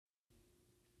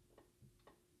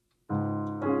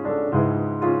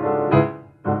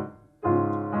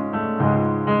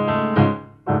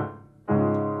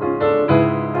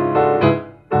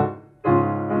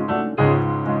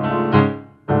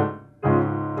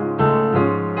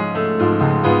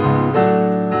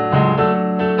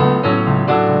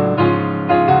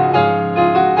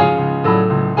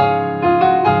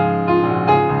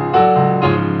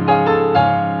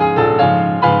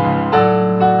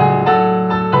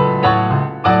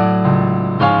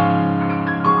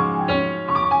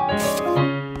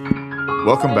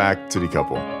Welcome back to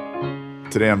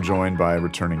Decouple. Today I'm joined by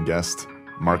returning guest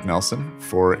Mark Nelson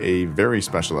for a very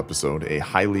special episode, a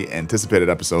highly anticipated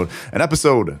episode, an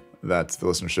episode that the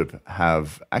listenership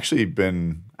have actually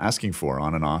been asking for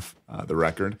on and off the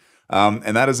record.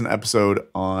 And that is an episode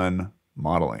on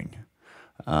modeling,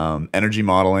 energy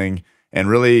modeling. And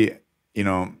really, you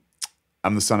know,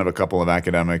 I'm the son of a couple of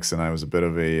academics, and I was a bit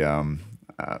of a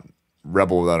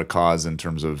rebel without a cause in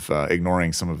terms of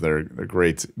ignoring some of their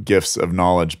great gifts of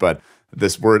knowledge. But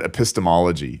this word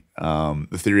epistemology, the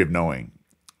theory of knowing,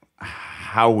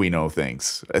 how we know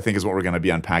things, I think is what we're going to be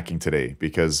unpacking today,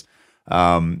 because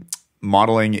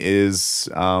modeling is,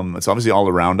 it's obviously all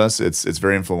around us. It's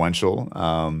very influential.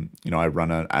 I run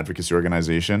an advocacy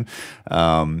organization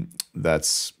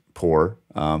that's poor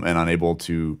and unable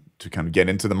to kind of get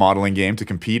into the modeling game, to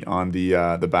compete on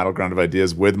the battleground of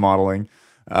ideas with modeling.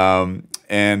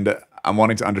 And I'm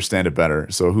wanting to understand it better.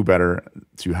 So who better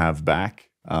to have back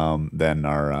than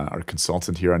our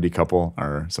consultant here on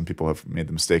Decouple? Some people have made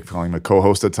the mistake of calling him a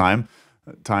co-host at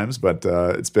times, but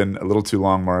it's been a little too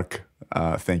long, Mark.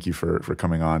 Thank you for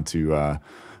coming on to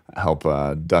help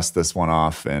dust this one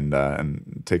off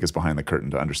and take us behind the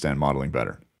curtain to understand modeling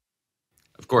better.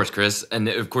 Of course, Chris. And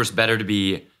of course, better to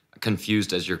be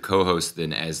confused as your co-host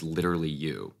than as literally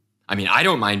you. I mean, I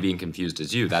don't mind being confused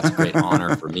as you. That's a great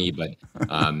honor for me, but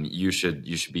you should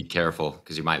be careful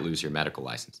because you might lose your medical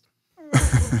license.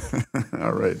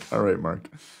 All right, Mark.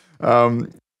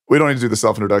 We don't need to do the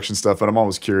self-introduction stuff, but I'm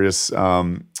always curious,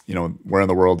 where in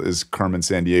the world is Carmen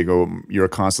Sandiego? You're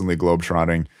constantly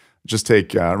globetrotting. Just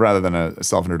take, rather than a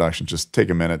self-introduction, just take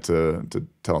a minute to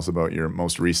tell us about your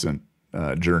most recent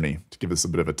journey, to give us a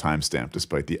bit of a timestamp,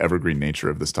 despite the evergreen nature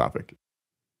of this topic.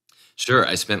 Sure.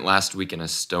 I spent last week in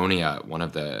Estonia, one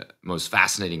of the most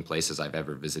fascinating places I've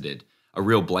ever visited. A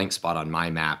real blank spot on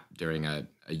my map during a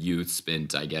youth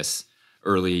spent, I guess,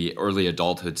 early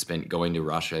adulthood spent going to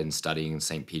Russia and studying in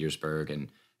St. Petersburg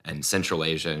and Central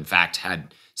Asia. In fact,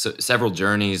 had several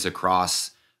journeys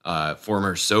across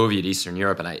former Soviet Eastern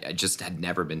Europe, and I just had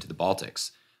never been to the Baltics.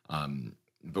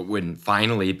 But when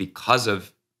finally, because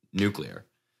of nuclear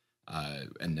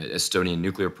and the Estonian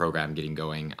nuclear program getting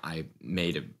going, I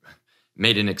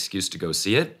made an excuse to go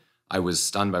see it. I was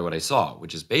stunned by what I saw,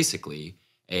 which is basically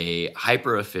a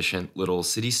hyper-efficient little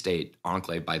city-state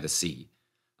enclave by the sea.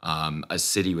 A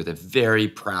city with a very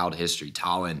proud history,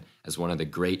 Tallinn, as one of the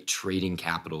great trading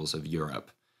capitals of Europe,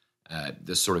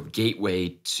 the sort of gateway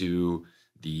to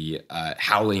the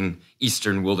howling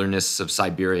eastern wilderness of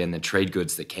Siberia and the trade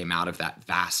goods that came out of that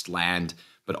vast land,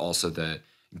 but also the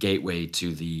gateway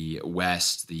to the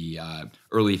west, the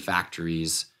early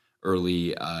factories,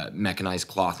 early mechanized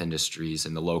cloth industries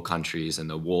in the Low Countries and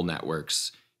the wool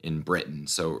networks in Britain.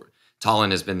 So Tallinn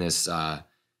has been this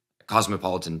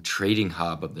cosmopolitan trading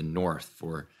hub of the North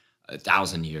for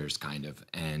 1,000 years, kind of.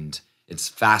 And it's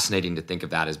fascinating to think of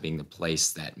that as being the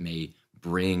place that may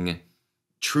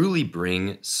truly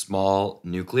bring small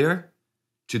nuclear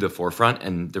to the forefront.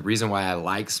 And the reason why I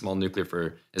like small nuclear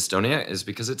for Estonia is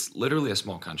because it's literally a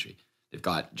small country. They've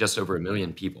got just over 1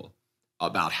 million people,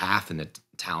 about half in the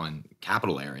Tallinn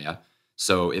capital area.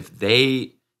 So if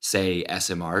they say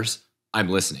SMRs, I'm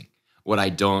listening. What I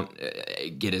don't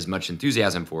get as much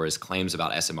enthusiasm for is claims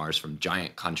about SMRs from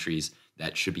giant countries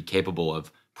that should be capable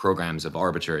of programs of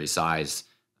arbitrary size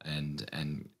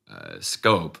and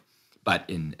scope. But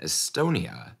in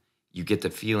Estonia, you get the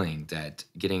feeling that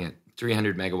getting a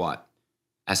 300 megawatt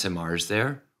SMRs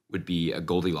there would be a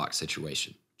Goldilocks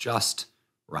situation, just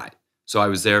right. So I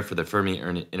was there for the Fermi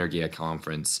Energia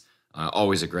conference.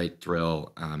 Always a great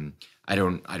thrill. I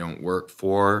don't work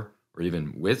for or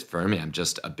even with Fermi. I'm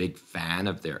just a big fan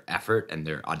of their effort and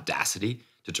their audacity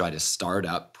to try to start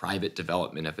up private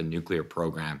development of a nuclear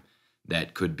program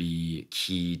that could be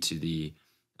key to the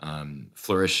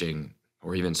flourishing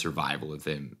or even survival of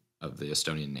the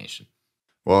Estonian nation.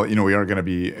 Well, we are going to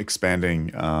be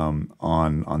expanding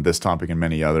on this topic and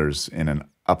many others in an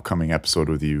upcoming episode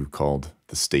with you called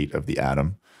The State of the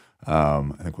Atom. I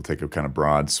think we'll take a kind of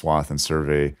broad swath and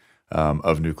survey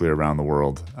of nuclear around the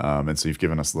world. And so you've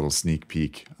given us a little sneak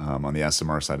peek on the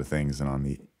SMR side of things and on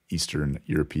the Eastern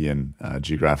European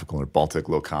geographical or Baltic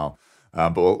locale.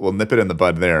 But we'll nip it in the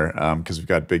bud there because we've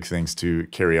got big things to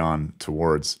carry on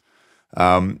towards.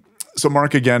 So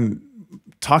Mark, again,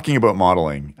 talking about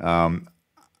modeling,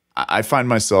 I find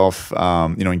myself,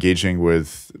 engaging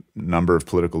with a number of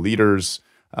political leaders.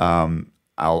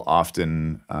 I'll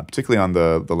often, particularly on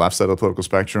the left side of the political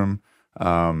spectrum,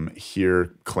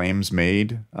 hear claims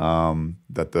made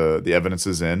that the evidence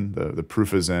is in, the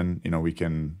proof is in. We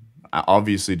can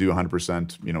obviously do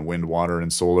 100%, wind, water,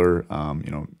 and solar.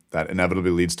 That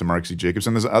inevitably leads to Mark Z.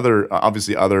 Jacobson. There's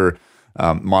obviously other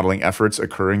modeling efforts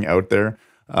occurring out there.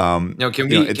 Now,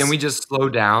 can we just slow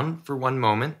down for one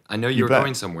moment? I know you You were bet.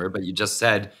 going somewhere, but you just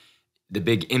said the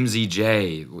big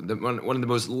MZJ, one of the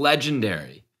most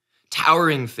legendary,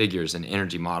 towering figures in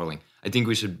energy modeling. I think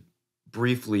we should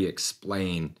briefly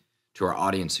explain to our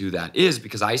audience who that is,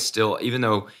 because even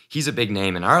though he's a big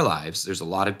name in our lives, there's a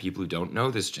lot of people who don't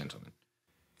know this gentleman.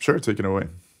 Sure, take it away.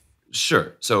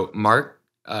 Sure. So Mark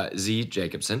Z.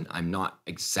 Jacobson, I'm not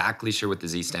exactly sure what the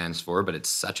Z stands for, but it's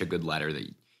such a good letter that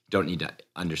you don't need to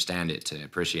understand it to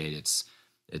appreciate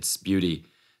its beauty.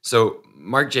 So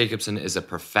Mark Jacobson is a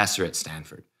professor at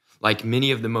Stanford. Like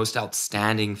many of the most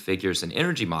outstanding figures in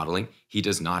energy modeling, he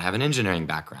does not have an engineering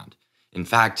background. In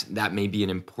fact, that may be an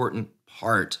important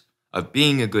part of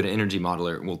being a good energy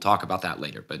modeler, and we'll talk about that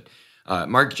later. But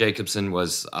Mark Jacobson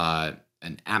was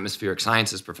an atmospheric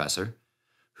sciences professor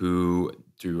who,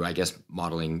 through, I guess,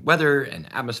 modeling weather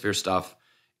and atmosphere stuff,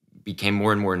 became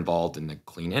more and more involved in the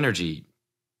clean energy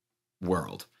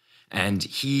world. And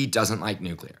he doesn't like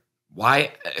nuclear.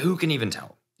 Why? Who can even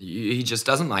tell? He just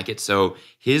doesn't like it. So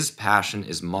his passion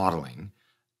is modeling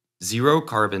zero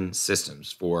carbon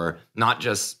systems for not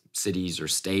just cities or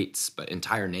states, but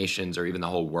entire nations or even the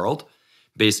whole world,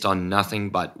 based on nothing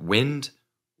but wind,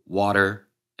 water,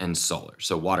 and solar.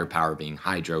 So water power being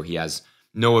hydro. He has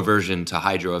no aversion to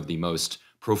hydro of the most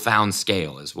profound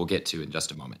scale, as we'll get to in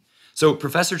just a moment. So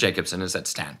Professor Jacobson is at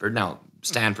Stanford. Now,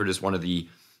 Stanford is one of the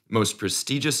most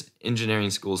prestigious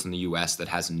engineering schools in the US that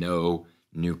has no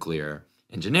nuclear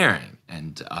engineering.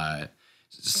 And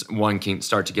one can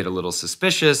start to get a little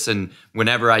suspicious. And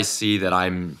whenever I see that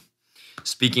I'm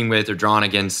speaking with or drawn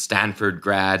against Stanford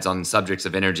grads on subjects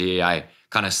of energy, I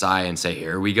kind of sigh and say,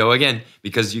 here we go again,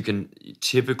 because you can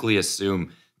typically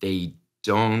assume they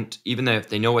don't, even if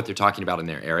they know what they're talking about in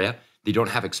their area, they don't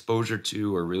have exposure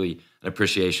to or really an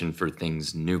appreciation for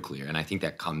things nuclear. And I think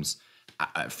that comes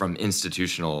from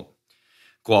institutional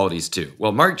qualities too.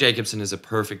 Well, Mark Jacobson is a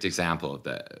perfect example of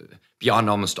beyond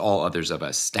almost all others, of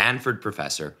a Stanford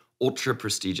professor, ultra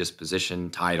prestigious position,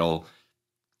 title,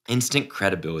 instant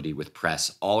credibility with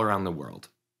press all around the world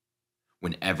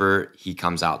whenever he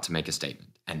comes out to make a statement.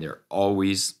 And they're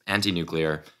always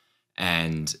anti-nuclear.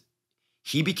 And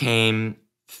he became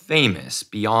famous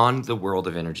beyond the world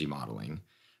of energy modeling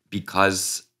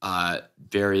because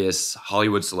various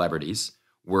Hollywood celebrities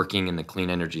working in the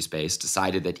clean energy space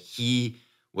decided that he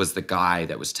was the guy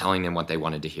that was telling them what they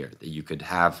wanted to hear, that you could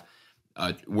have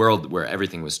a world where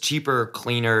everything was cheaper,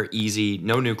 cleaner, easy,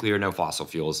 no nuclear, no fossil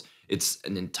fuels. It's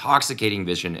an intoxicating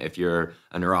vision if you're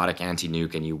a neurotic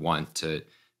anti-nuke and you want to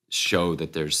show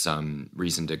that there's some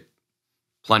reason to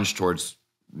plunge towards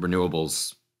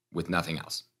renewables with nothing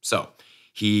else. So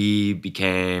he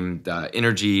became the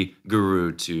energy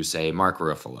guru to, say, Mark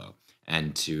Ruffalo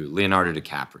and to Leonardo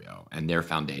DiCaprio and their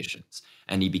foundations.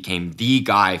 And he became the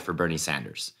guy for Bernie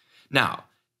Sanders. Now,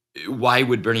 why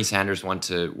would Bernie Sanders want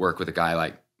to work with a guy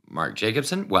like Mark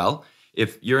Jacobson? Well,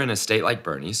 if you're in a state like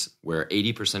Bernie's, where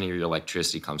 80% of your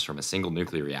electricity comes from a single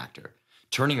nuclear reactor,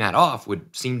 turning that off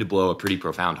would seem to blow a pretty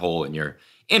profound hole in your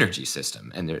energy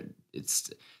system. And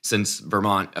since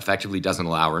Vermont effectively doesn't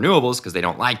allow renewables because they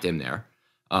don't like them there,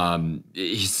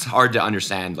 it's hard to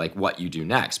understand like what you do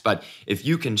next. But if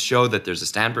you can show that there's a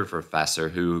Stanford professor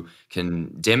who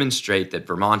can demonstrate that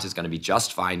Vermont is going to be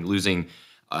just fine losing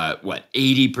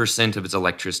 80% of its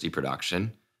electricity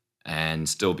production and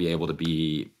still be able to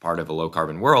be part of a low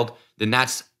carbon world, then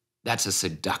that's a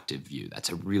seductive view. That's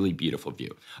a really beautiful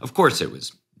view. Of course, it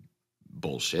was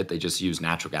bullshit. They just used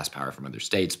natural gas power from other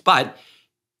states, but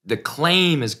the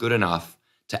claim is good enough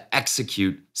to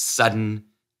execute sudden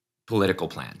political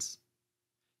plans.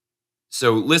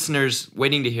 So listeners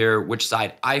waiting to hear which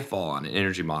side I fall on in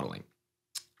energy modeling,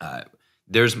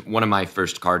 there's one of my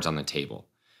first cards on the table.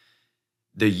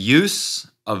 The use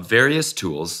of various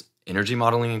tools, energy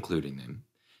modeling including them,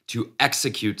 to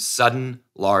execute sudden,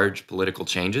 large political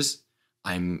changes,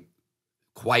 I'm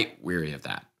quite weary of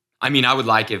that. I mean, I would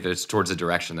like if it's towards a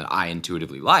direction that I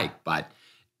intuitively like, but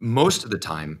most of the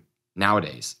time,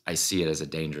 nowadays, I see it as a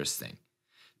dangerous thing.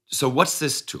 So what's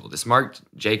this tool? This Mark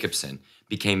Jacobson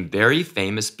became very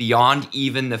famous beyond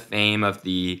even the fame of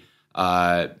the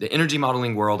energy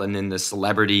modeling world and then the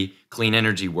celebrity clean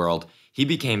energy world. He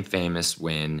became famous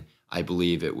when, I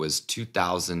believe it was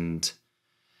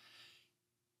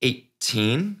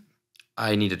 2018,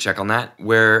 I need to check on that,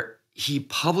 where he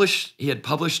had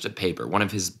published a paper, one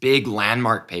of his big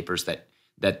landmark papers that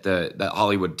the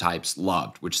Hollywood types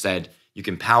loved, which said you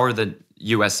can power the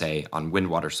USA on wind,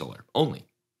 water, solar only.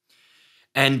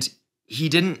 And he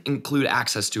didn't include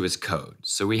access to his code.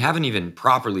 So we haven't even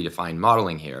properly defined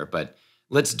modeling here, but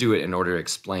let's do it in order to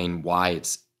explain why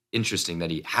it's interesting that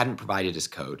he hadn't provided his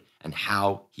code and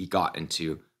how he got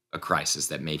into a crisis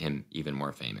that made him even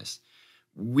more famous.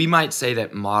 We might say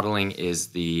that modeling is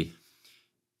the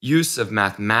use of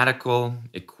mathematical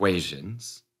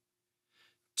equations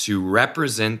to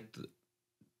represent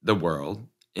the world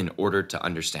in order to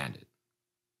understand it.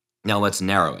 Now let's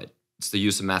narrow it. It's the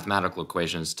use of mathematical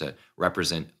equations to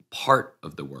represent part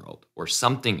of the world or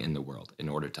something in the world in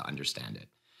order to understand it.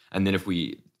 And then if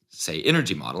we say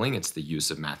energy modeling, it's the use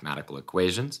of mathematical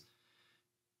equations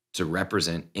to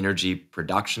represent energy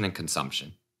production and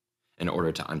consumption in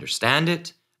order to understand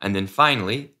it. And then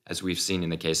finally, as we've seen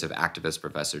in the case of activist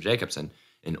Professor Jacobson,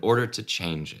 in order to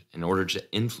change it, in order to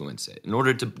influence it, in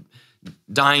order to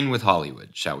dine with Hollywood,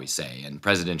 shall we say, and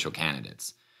presidential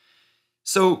candidates.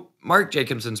 So Mark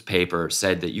Jacobson's paper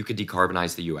said that you could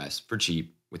decarbonize the US for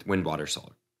cheap with wind, water,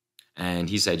 solar. And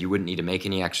he said you wouldn't need to make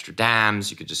any extra dams.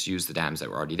 You could just use the dams that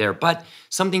were already there. But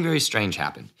something very strange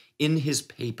happened. In his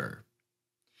paper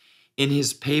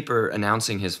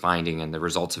announcing his finding and the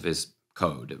results of his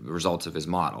code, the results of his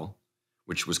model,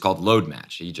 which was called load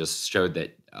match, he just showed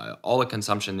that all the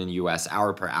consumption in the US,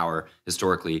 hour per hour,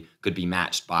 historically, could be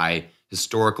matched by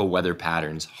historical weather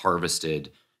patterns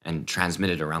harvested and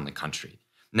transmitted around the country.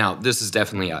 Now, this is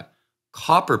definitely a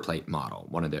copperplate model,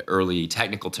 one of the early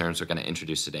technical terms we're going to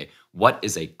introduce today. What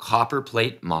is a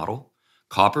copperplate model?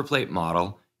 Copperplate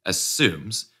model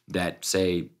assumes that,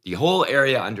 say, the whole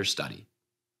area under study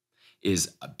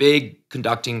is a big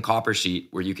conducting copper sheet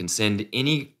where you can send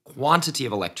any quantity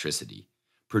of electricity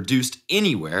produced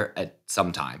anywhere at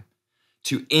some time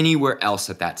to anywhere else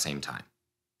at that same time.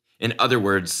 In other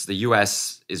words, the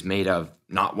US is made of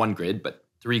not one grid, but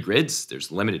 3 grids.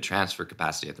 There's limited transfer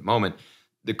capacity at the moment.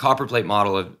 The copperplate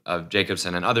model of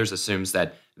Jacobson and others assumes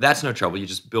that that's no trouble. You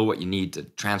just build what you need to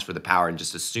transfer the power and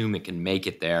just assume it can make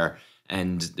it there.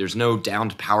 And there's no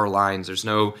downed power lines. There's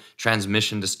no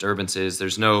transmission disturbances.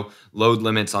 There's no load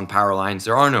limits on power lines.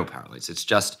 There are no power lines. It's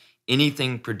just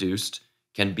anything produced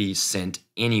can be sent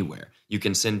anywhere. You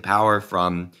can send power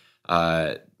from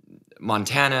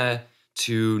Montana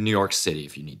to New York City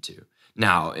if you need to.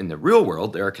 Now, in the real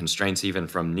world, there are constraints even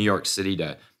from New York City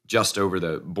to just over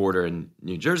the border in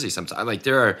New Jersey sometimes. Like,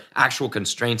 there are actual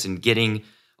constraints in getting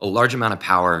a large amount of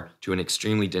power to an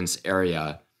extremely dense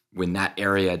area when that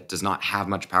area does not have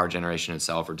much power generation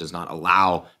itself or does not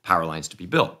allow power lines to be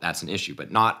built. That's an issue,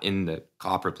 but not in the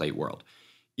copperplate world.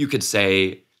 You could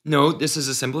say, no, this is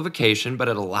a simplification, but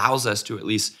it allows us to at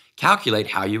least calculate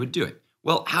how you would do it.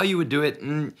 Well, how you would do it,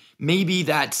 maybe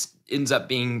that ends up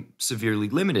being severely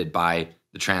limited by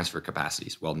the transfer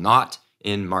capacities. Well, not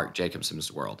in Mark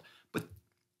Jacobson's world. But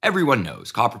everyone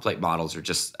knows copperplate models are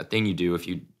just a thing you do if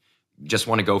you just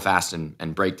want to go fast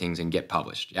and break things and get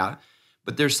published, yeah?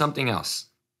 But there's something else.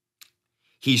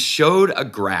 He showed a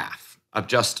graph of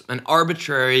just an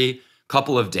arbitrary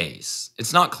couple of days.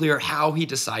 It's not clear how he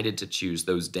decided to choose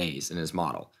those days in his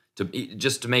model,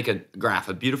 just to make a graph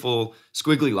of beautiful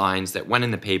squiggly lines that went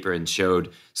in the paper and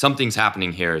showed something's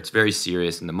happening here. It's very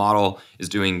serious, and the model is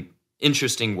doing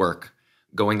interesting work,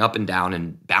 going up and down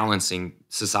and balancing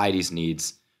society's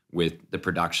needs with the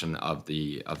production of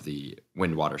the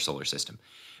wind, water, solar system.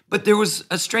 But there was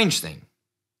a strange thing,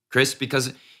 Chris,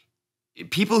 because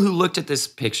people who looked at this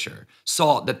picture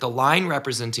saw that the line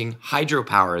representing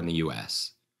hydropower in the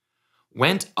US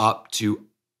went up to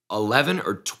 11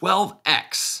 or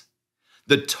 12x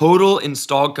the total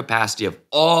installed capacity of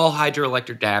all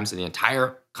hydroelectric dams in the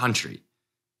entire country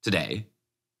today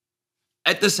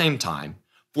at the same time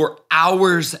for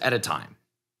hours at a time.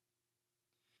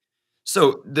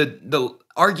 So the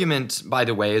argument, by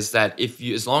the way, is that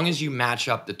as long as you match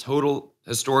up the total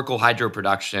historical hydro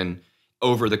production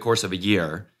over the course of a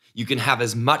year, you can have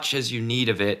as much as you need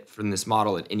of it from this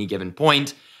model at any given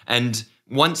point. And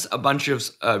once a bunch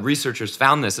of researchers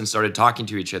found this and started talking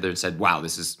to each other and said, wow,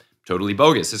 this is totally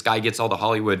bogus. This guy gets all the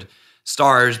Hollywood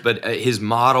stars, but his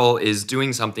model is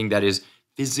doing something that is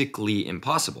physically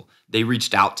impossible. They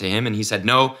reached out to him and he said,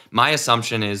 no, my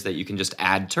assumption is that you can just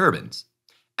add turbines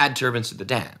to the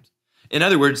dams. In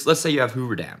other words, let's say you have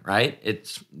Hoover Dam, right?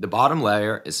 It's the bottom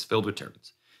layer is filled with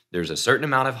turbines. There's a certain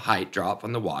amount of height drop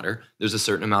on the water. There's a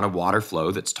certain amount of water flow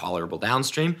that's tolerable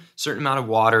downstream, certain amount of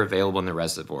water available in the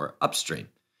reservoir upstream.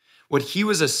 What he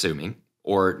was assuming,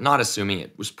 or not assuming,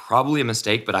 it was probably a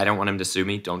mistake, but I don't want him to sue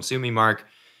me. Don't sue me, Mark.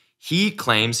 He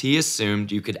claims he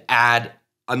assumed you could add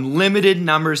unlimited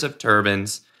numbers of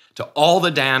turbines to all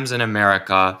the dams in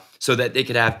America so that they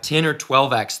could have 10 or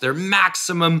 12x their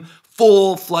maximum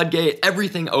full floodgate,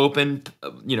 everything open,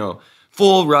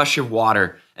 full rush of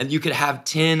water. And you could have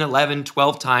 10, 11,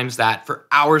 12 times that for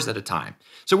hours at a time.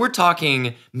 So we're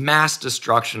talking mass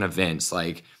destruction events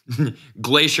like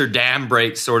glacier dam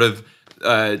breaks, sort of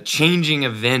changing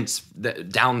events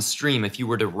downstream if you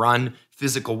were to run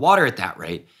physical water at that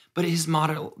rate. But his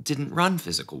model didn't run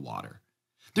physical water.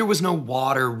 There was no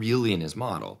water really in his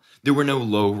model. There were no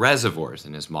low reservoirs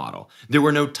in his model. There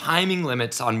were no timing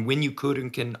limits on when you could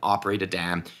and can operate a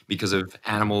dam because of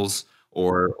animals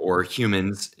or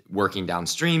humans working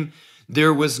downstream.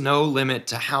 There was no limit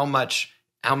to how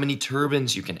many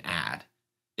turbines you can add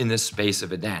in the space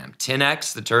of a dam.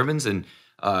 10x the turbines in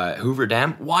Hoover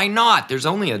Dam? Why not? There's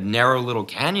only a narrow little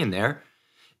canyon there.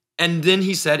 And then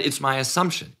he said, it's my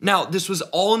assumption. Now, this was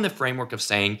all in the framework of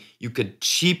saying you could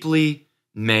cheaply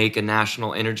make a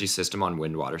national energy system on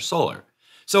wind, water, solar.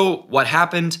 So what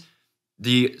happened?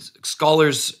 The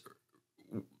scholars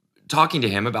talking to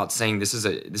him about saying this is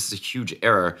a huge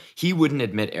error. He wouldn't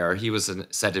admit error. He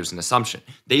said it was an assumption.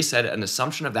 They said an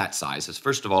assumption of that size is,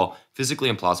 first of all,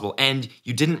 physically implausible, and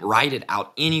you didn't write it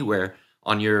out anywhere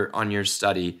on your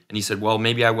study. And he said, well,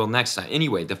 maybe I will next time.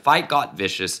 Anyway, the fight got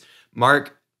vicious.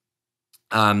 Mark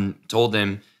told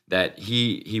them that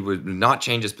he would not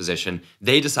change his position.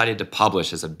 They decided to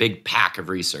publish as a big pack of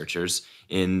researchers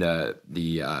in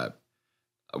the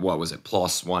what was it,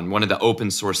 PLOS one of the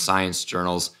open source science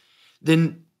journals.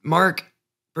 Then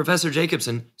Professor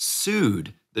Jacobson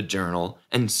sued the journal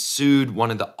and sued one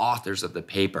of the authors of the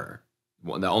paper,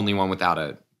 the only one without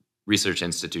a research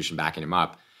institution backing him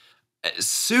up,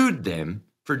 sued them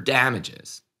for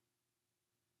damages,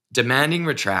 demanding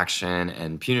retraction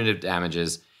and punitive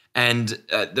damages. And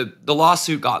the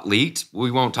lawsuit got leaked.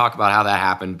 We won't talk about how that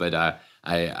happened, but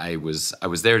I was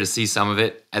there to see some of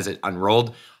it as it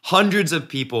unrolled. Hundreds of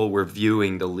people were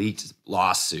viewing the leaked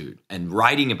lawsuit and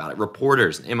writing about it.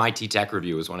 Reporters, MIT Tech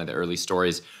Review was one of the early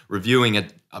stories, reviewing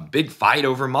a big fight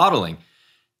over modeling.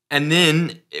 And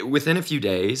then within a few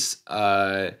days,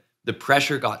 the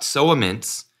pressure got so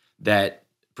immense that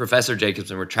Professor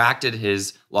Jacobson retracted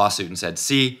his lawsuit and said,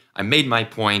 see, I made my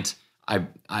point.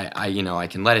 I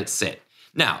can let it sit.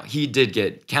 Now, he did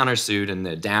get countersued and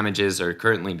the damages are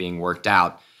currently being worked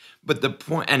out. But the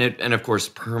point, and of course,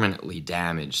 permanently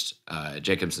damaged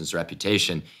Jacobson's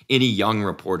reputation. Any young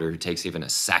reporter who takes even a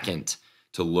second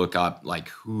to look up like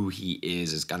who he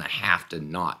is going to have to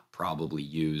not probably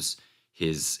use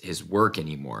his work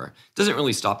anymore. Doesn't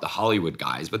really stop the Hollywood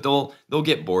guys, but they'll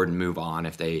get bored and move on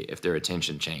if their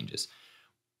attention changes.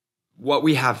 What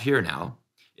we have here now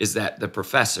is that the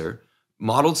professor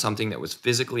modeled something that was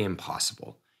physically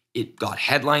impossible. It got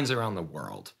headlines around the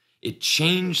world. It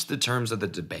changed the terms of the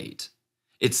debate.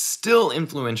 It's still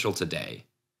influential today.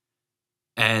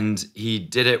 And he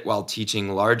did it while teaching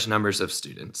large numbers of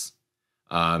students.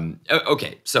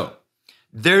 Okay, so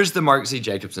there's the Mark Z.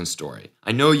 Jacobson story.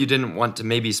 I know you didn't want to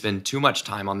maybe spend too much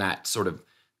time on that sort of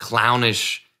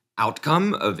clownish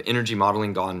outcome of energy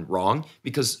modeling gone wrong,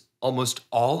 because almost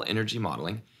all energy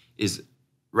modeling is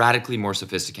radically more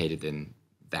sophisticated than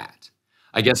that.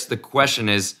 I guess the question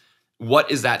is,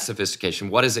 what is that sophistication?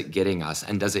 What is it getting us?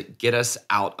 And does it get us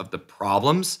out of the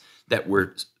problems that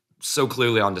were so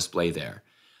clearly on display there?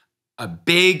 A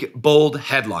big, bold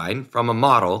headline from a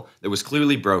model that was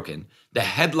clearly broken. The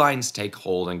headlines take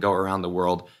hold and go around the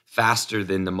world faster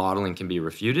than the modeling can be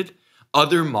refuted.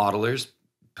 Other modelers,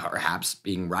 perhaps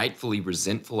being rightfully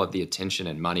resentful of the attention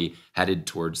and money headed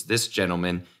towards this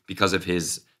gentleman because of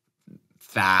his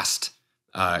fast,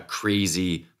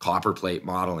 crazy copperplate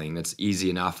modeling that's easy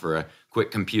enough for a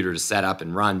quick computer to set up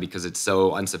and run because it's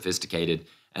so unsophisticated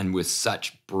and with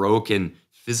such broken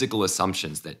physical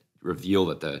assumptions that reveal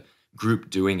that the group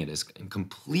doing it is in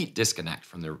complete disconnect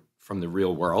from the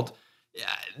real world.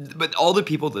 But all the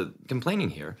people that complaining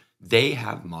here, they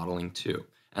have modeling too.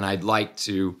 And I'd like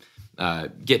to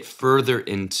get further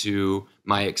into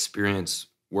my experience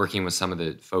working with some of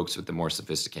the folks with the more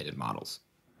sophisticated models.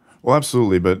 Well,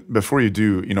 absolutely. But before you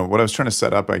do, what I was trying to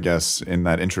set up, I guess, in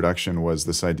that introduction was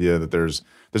this idea that there's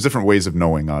different ways of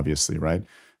knowing, obviously, right?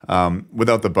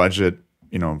 Without the budget,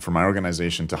 for my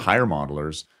organization to hire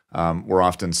modelers, we're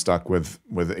often stuck with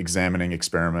examining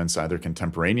experiments, either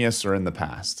contemporaneous or in the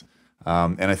past.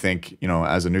 And I think,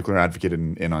 as a nuclear advocate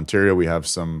in Ontario, we have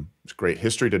some great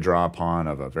history to draw upon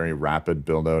of a very rapid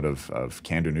build out of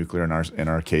CANDU nuclear in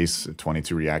our case,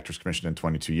 22 reactors commissioned in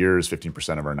 22 years,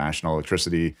 15% of our national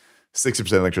electricity, 60% of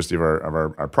the electricity of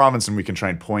our province. And we can try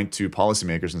and point to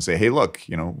policymakers and say, hey, look,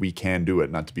 we can do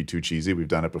it, not to be too cheesy. We've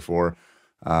done it before.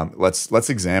 Let's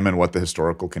examine what the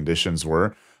historical conditions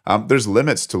were. There's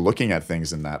limits to looking at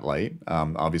things in that light.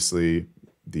 Obviously,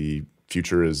 the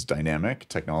future is dynamic.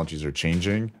 Technologies are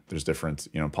changing. There's different,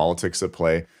 politics at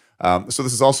play. So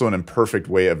this is also an imperfect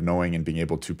way of knowing and being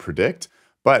able to predict,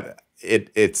 but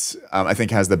it's I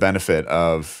think has the benefit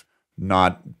of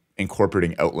not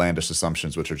incorporating outlandish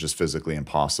assumptions, which are just physically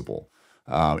impossible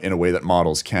in a way that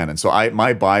models can. And so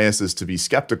my bias is to be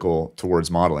skeptical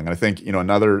towards modeling. And I think,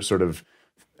 another sort of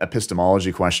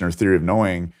epistemology question or theory of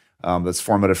knowing that's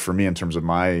formative for me in terms of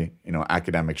my,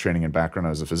 academic training and background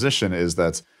as a physician is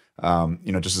that,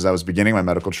 just as I was beginning my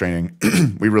medical training,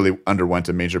 we really underwent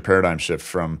a major paradigm shift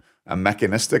from a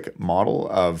mechanistic model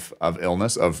of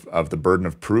illness, of the burden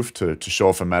of proof to show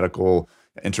if a medical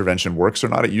intervention works or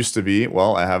not. It used to be,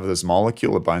 well, I have this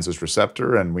molecule, it binds this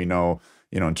receptor, and we know,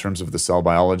 in terms of the cell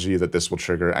biology that this will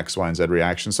trigger X, Y, and Z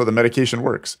reaction. So the medication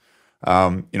works.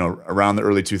 Around the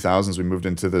early 2000s, we moved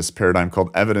into this paradigm called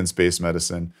evidence-based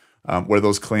medicine, where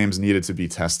those claims needed to be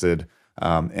tested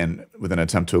and with an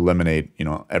attempt to eliminate,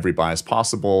 every bias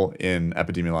possible in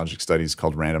epidemiologic studies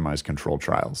called randomized controlled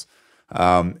trials.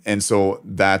 And so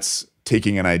that's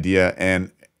taking an idea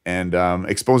and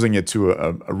exposing it to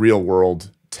a real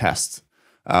world test.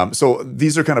 So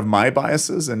these are kind of my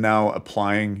biases, and now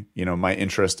applying, my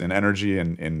interest in energy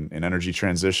and in energy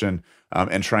transition,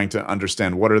 and trying to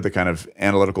understand what are the kind of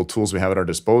analytical tools we have at our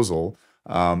disposal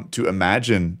to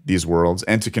imagine these worlds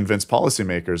and to convince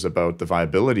policymakers about the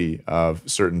viability of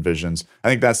certain visions. I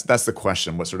think that's the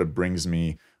question. What sort of brings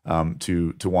me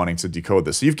to wanting to decode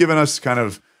this? So you've given us kind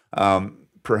of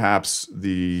perhaps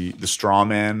the straw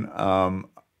man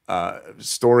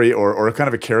story or kind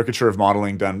of a caricature of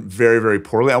modeling done very, very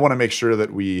poorly. I want to make sure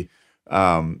that we,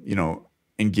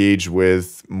 engage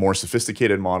with more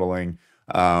sophisticated modeling,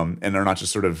 and they're not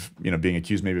just sort of, being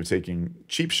accused maybe of taking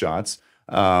cheap shots.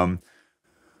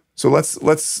 So let's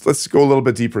go a little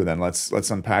bit deeper then.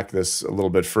 Let's unpack this a little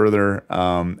bit further.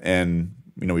 And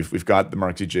we've got the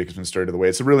Mark D. Jacobson story to the way.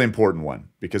 It's a really important one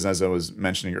because, as I was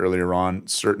mentioning earlier on,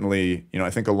 certainly,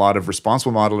 I think a lot of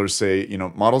responsible modelers say,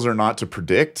 models are not to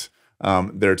predict,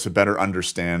 they're to better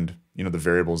understand, the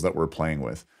variables that we're playing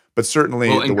with. But certainly,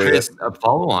 well, and the way Chris, a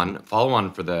follow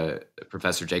on for the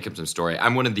Professor Jacobson story.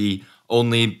 I'm one of the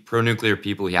only pro-nuclear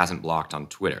people he hasn't blocked on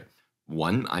Twitter.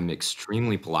 One, I'm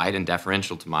extremely polite and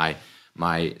deferential to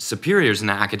my superiors in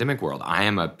the academic world. I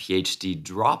am a PhD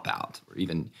dropout, or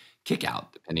even kick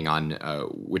out, depending on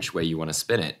which way you want to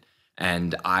spin it.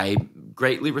 And I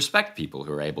greatly respect people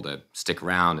who are able to stick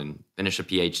around and finish a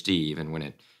PhD, even when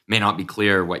it may not be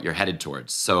clear what you're headed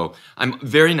towards. So I'm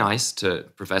very nice to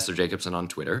Professor Jacobson on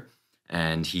Twitter,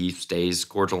 and he stays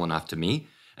cordial enough to me.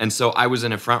 And so I was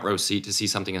in a front row seat to see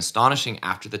something astonishing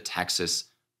after the Texas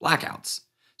blackouts.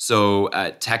 So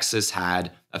Texas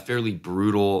had a fairly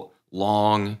brutal,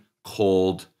 long,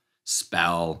 cold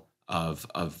spell of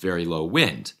very low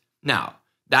wind. Now,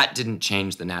 that didn't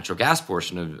change the natural gas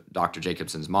portion of Dr.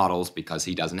 Jacobson's models because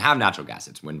he doesn't have natural gas.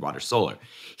 It's wind, water, solar.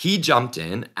 He jumped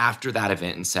in after that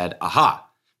event and said, aha,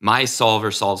 my solver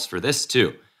solves for this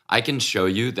too. I can show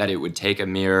you that it would take a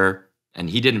mere, and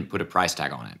he didn't put a price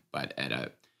tag on it, but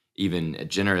at even a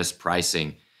generous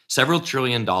pricing, several $1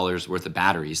 trillion worth of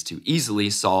batteries to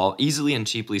easily and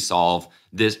cheaply solve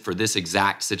this for this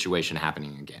exact situation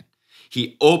happening again.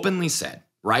 He openly said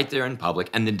right there in public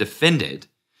and then defended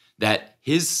that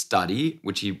his study,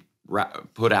 which he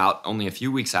put out only a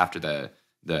few weeks after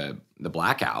the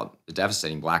blackout, the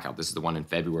devastating blackout, this is the one in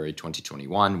February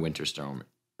 2021, Winter Storm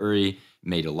Uri,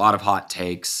 made a lot of hot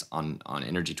takes on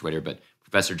Energy Twitter, but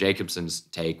Professor Jacobson's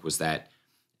take was that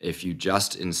if you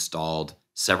just installed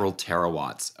several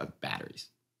terawatts of batteries,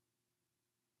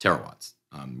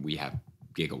 we have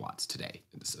gigawatts today,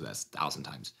 so that's 1,000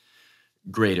 times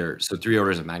greater, so 3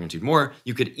 orders of magnitude more,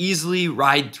 you could easily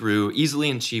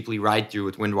and cheaply ride through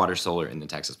with wind, water, solar in the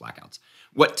Texas blackouts.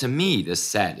 What to me this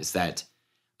said is that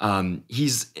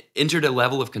he's entered a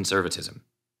level of conservatism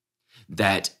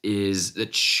that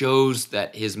shows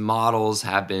that his models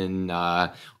have been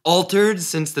altered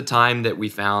since the time that we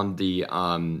found the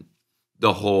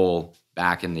hole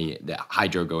back in the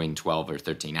hydro going 12 or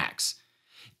 13x.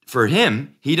 For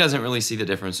him, he doesn't really see the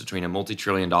difference between a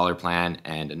multi-trillion-dollar plan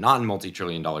and a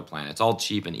non-multi-trillion-dollar plan. It's all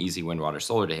cheap and easy wind, water,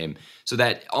 solar to him. So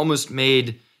that almost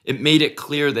made it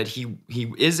clear that he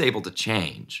is able to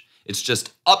change. It's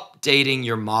just updating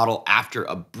your model after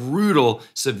a brutal,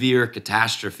 severe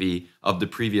catastrophe of the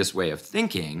previous way of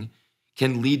thinking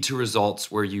can lead to results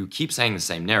where you keep saying the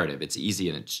same narrative. It's easy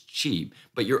and it's cheap,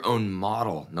 but your own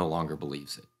model no longer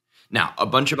believes it. Now, a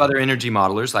bunch of other energy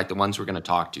modelers, like the ones we're going to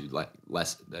talk to,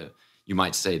 you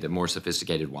might say the more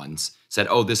sophisticated ones, said,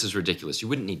 oh, this is ridiculous. You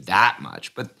wouldn't need that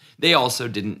much. But they also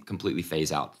didn't completely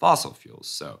phase out fossil fuels.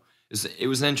 So it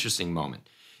was an interesting moment.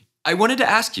 I wanted to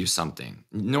ask you something.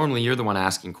 Normally, you're the one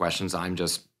asking questions. I'm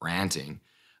just ranting.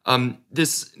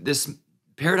 This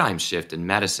paradigm shift in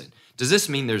medicine, does this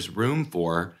mean there's room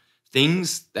for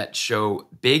things that show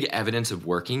big evidence of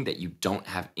working that you don't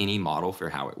have any model for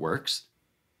how it works?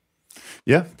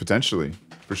 Yeah, potentially,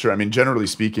 for sure. I mean, generally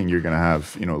speaking, you're going to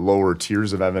have, lower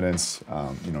tiers of evidence,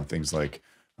 things like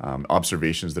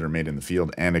observations that are made in the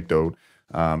field, anecdote,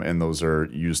 and those are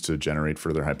used to generate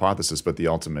further hypothesis. But the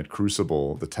ultimate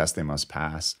crucible, the test they must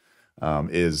pass,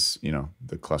 is,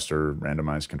 the cluster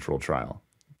randomized controlled trial.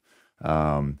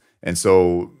 And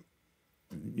so,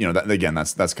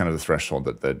 that's kind of the threshold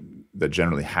that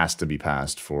generally has to be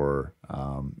passed for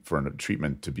a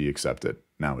treatment to be accepted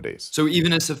nowadays. So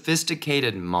even a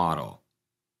sophisticated model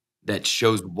that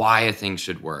shows why a thing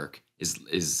should work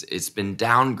is it's been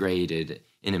downgraded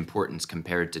in importance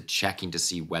compared to checking to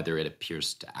see whether it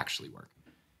appears to actually work.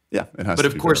 Yeah, it has But to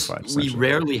of be course, verified. we Essentially.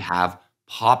 rarely have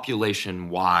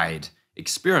population-wide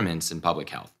experiments in public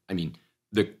health. I mean,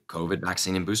 the COVID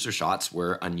vaccine and booster shots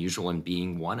were unusual in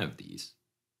being one of these,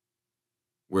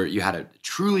 where you had a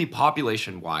truly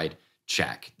population-wide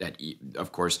check that,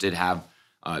 of course, did have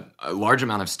a large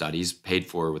amount of studies paid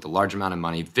for with a large amount of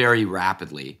money very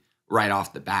rapidly right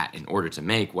off the bat in order to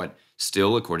make what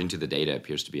still, according to the data,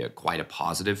 appears to be quite a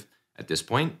positive at this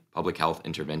point public health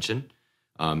intervention.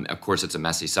 Of course, it's a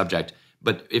messy subject,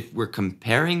 but if we're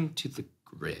comparing to the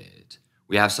grid,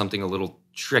 we have something a little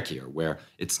trickier where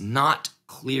it's not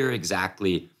clear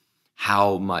exactly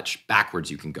how much backwards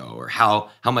you can go or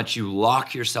how much you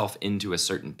lock yourself into a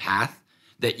certain path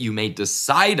that you may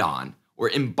decide on or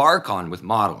embark on with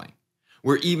modeling.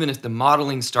 Where even if the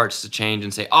modeling starts to change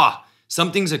and say,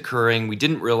 something's occurring, we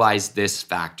didn't realize this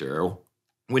factor. Or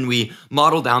when we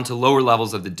model down to lower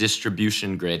levels of the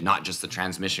distribution grid, not just the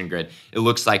transmission grid, it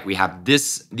looks like we have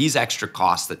these extra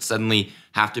costs that suddenly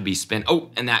have to be spent.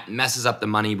 And that messes up the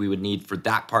money we would need for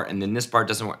that part, and then this part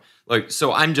doesn't work.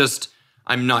 So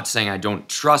I'm not saying I don't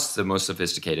trust the most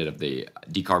sophisticated of the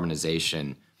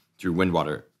decarbonization through wind,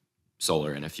 water,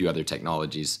 solar, and a few other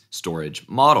technologies storage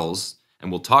models. And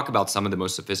we'll talk about some of the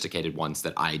most sophisticated ones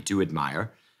that I do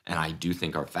admire and I do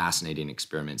think are fascinating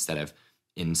experiments that have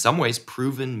in some ways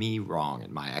proven me wrong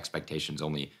in my expectations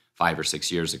only 5 or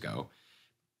 6 years ago.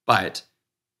 But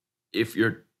if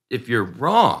you're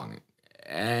wrong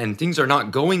and things are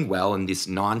not going well in this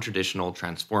non-traditional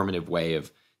transformative way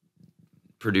of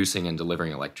producing and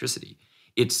delivering electricity,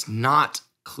 it's not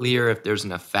clear if there's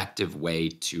an effective way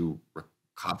to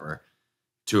recover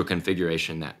to a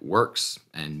configuration that works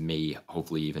and may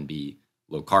hopefully even be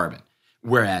low carbon.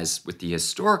 Whereas with the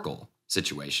historical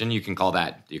situation, you can call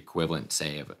that the equivalent,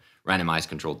 say, of a randomized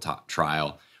controlled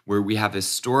trial, where we have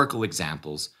historical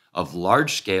examples of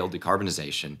large-scale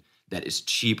decarbonization that is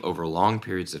cheap over long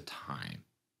periods of time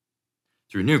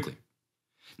through nuclear.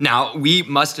 Now, we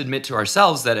must admit to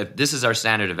ourselves that if this is our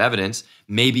standard of evidence,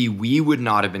 maybe we would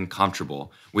not have been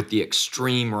comfortable with the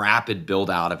extreme rapid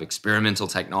build-out of experimental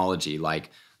technology like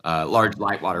large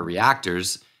light water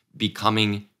reactors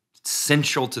becoming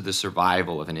central to the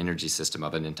survival of an energy system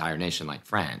of an entire nation like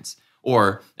France.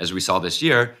 Or, as we saw this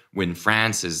year, when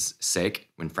France is sick,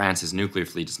 when France's nuclear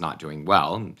fleet is not doing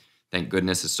well, and thank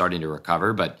goodness it's starting to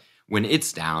recover, but when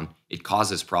it's down, it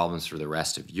causes problems for the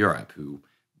rest of Europe, who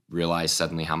realize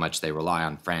suddenly how much they rely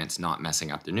on France not messing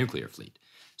up their nuclear fleet.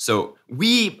 So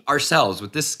we ourselves,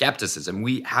 with this skepticism,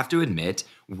 we have to admit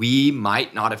we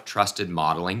might not have trusted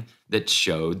modeling that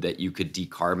showed that you could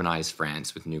decarbonize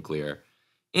France with nuclear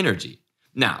energy.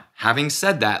 Now, having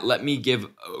said that, let me give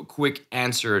a quick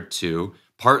answer or two,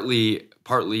 partly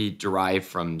derived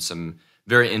from some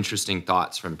very interesting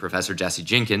thoughts from Professor Jesse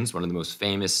Jenkins, one of the most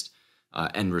famous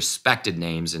and respected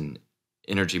names in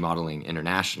energy modeling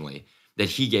internationally, that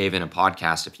he gave in a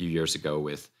podcast a few years ago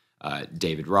with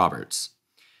David Roberts.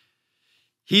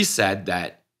 He said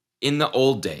that in the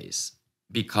old days,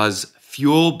 because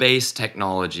fuel-based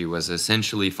technology was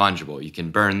essentially fungible, you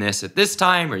can burn this at this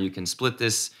time, or you can split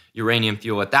this uranium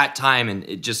fuel at that time, and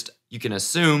you can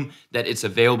assume that it's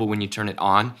available when you turn it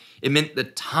on. It meant the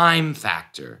time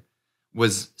factor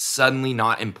was suddenly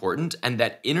not important, and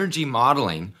that energy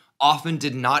modeling often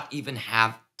did not even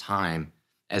have time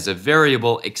as a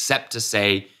variable, except to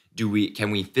say,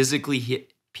 can we physically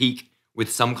hit peak with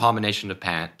some combination of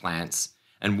plants,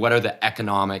 and what are the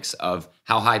economics of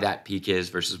how high that peak is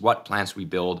versus what plants we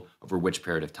build over which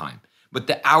period of time. But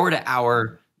the hour to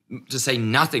hour, to say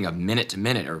nothing of minute to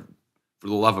minute, or for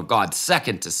the love of God,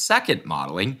 second to second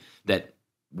modeling that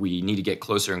we need to get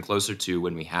closer and closer to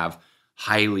when we have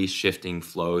highly shifting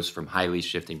flows from highly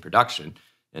shifting production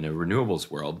in a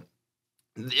renewables world,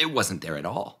 it wasn't there at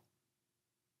all.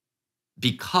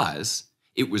 Because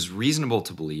it was reasonable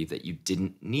to believe that you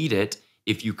didn't need it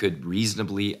if you could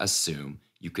reasonably assume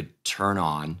you could turn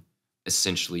on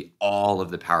essentially all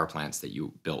of the power plants that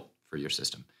you built for your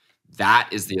system. That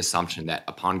is the assumption that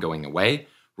upon going away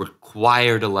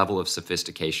required a level of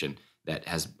sophistication that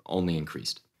has only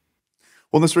increased.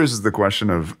 Well, this raises the question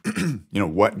of,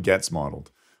 what gets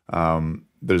modeled.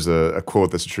 There's a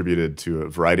quote that's attributed to a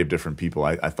variety of different people.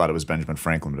 I thought it was Benjamin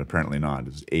Franklin, but apparently not. It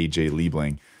was A.J.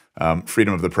 Liebling.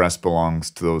 Freedom of the press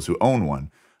belongs to those who own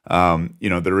one.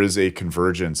 There is a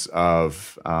convergence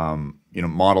of,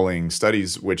 modeling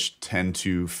studies which tend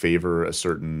to favor a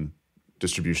certain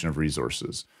distribution of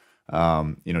resources.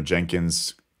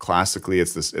 Jenkins, classically,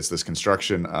 it's this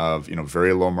construction of,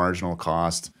 very low marginal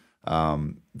cost,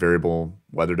 variable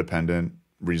weather dependent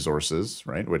resources,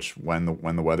 right? Which when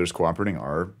the weather's cooperating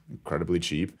are incredibly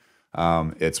cheap.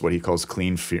 It's what he calls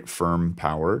clean, firm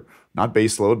power, not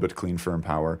base load, but clean, firm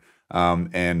power,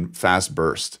 and fast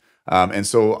burst. And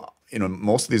so,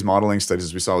 most of these modeling studies,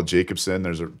 as we saw with Jacobson,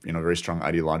 there's a very strong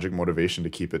ideologic motivation to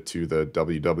keep it to the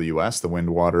WWS, the wind,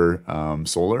 water,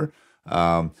 solar.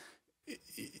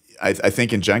 I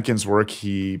think in Jenkins' work,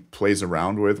 he plays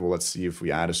around with, well, let's see if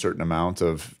we add a certain amount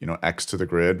of, X to the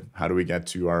grid, how do we get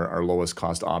to our lowest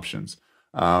cost options?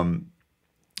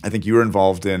 I think you were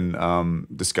involved in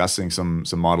discussing some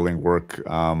modeling work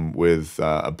with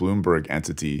a Bloomberg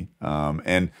entity.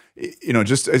 And, I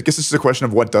guess this is a question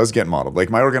of what does get modeled.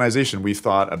 Like my organization, we've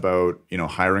thought about,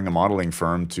 hiring a modeling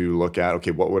firm to look at,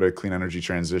 okay, what would a clean energy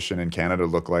transition in Canada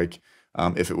look like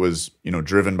if it was,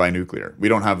 driven by nuclear? We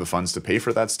don't have the funds to pay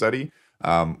for that study.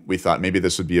 We thought maybe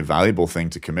this would be a valuable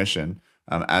thing to commission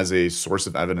as a source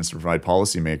of evidence to provide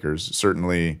policymakers.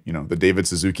 Certainly, the David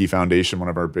Suzuki Foundation, one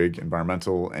of our big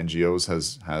environmental NGOs,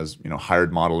 has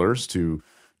hired modelers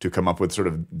to come up with sort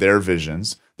of their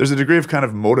visions. There's a degree of kind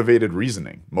of motivated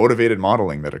reasoning, motivated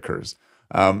modeling that occurs.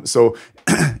 So,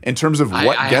 in terms of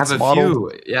what gets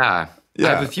modeled, I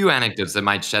have a few anecdotes that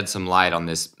might shed some light on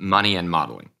this money and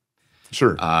modeling.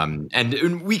 Sure.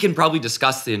 And we can probably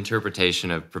discuss the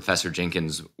interpretation of Professor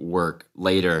Jenkins' work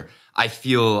later. I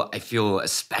feel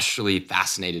especially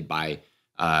fascinated by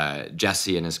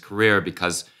Jesse and his career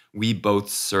because we both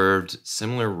served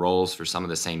similar roles for some of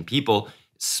the same people,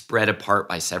 spread apart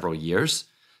by several years.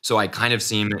 So I kind of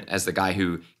see him as the guy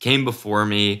who came before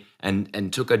me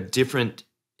and took a different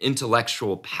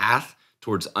intellectual path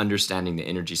towards understanding the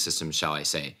energy system, shall I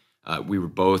say. We were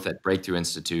both at Breakthrough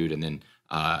Institute and then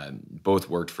both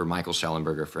worked for Michael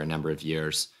Schellenberger for a number of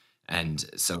years. And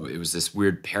so it was this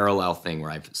weird parallel thing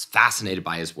where I was fascinated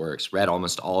by his works, read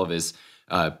almost all of his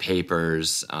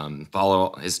papers,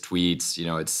 follow his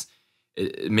tweets.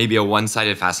 It may be a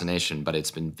one-sided fascination, but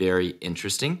it's been very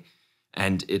interesting.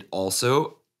 And it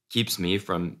also keeps me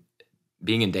from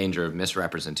being in danger of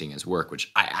misrepresenting his work,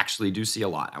 which I actually do see a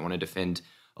lot. I want to defend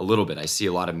a little bit. I see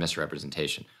a lot of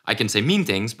misrepresentation. I can say mean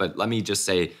things, but let me just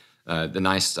say the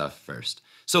nice stuff first.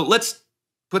 So let's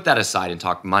put that aside and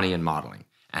talk money and modeling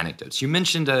anecdotes. You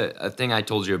mentioned a thing I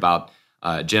told you about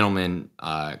a gentleman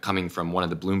coming from one of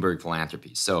the Bloomberg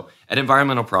philanthropies. So at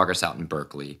Environmental Progress out in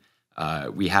Berkeley,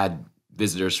 we had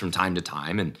visitors from time to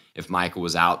time. And if Michael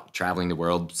was out traveling the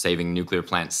world, saving nuclear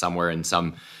plants somewhere in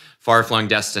some far-flung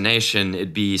destination,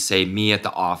 it'd be, say, me at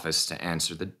the office to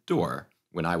answer the door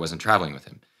when I wasn't traveling with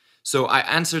him. So I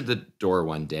answered the door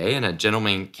one day, and a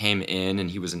gentleman came in,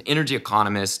 and he was an energy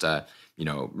economist,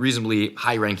 reasonably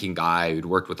high-ranking guy who'd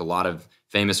worked with a lot of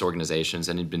famous organizations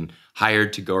and had been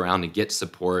hired to go around and get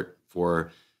support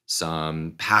for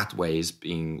some pathways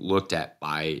being looked at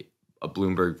by a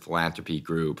Bloomberg philanthropy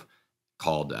group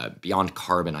called Beyond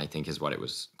Carbon, I think is what it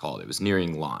was called. It was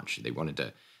nearing launch. They wanted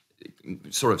to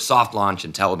sort of soft launch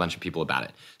and tell a bunch of people about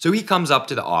it. So he comes up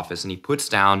to the office and he puts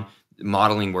down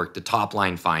modeling work, the top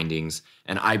line findings,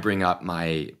 and I bring up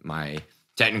my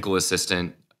technical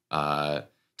assistant to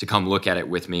come look at it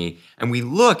with me. And we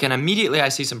look, and immediately I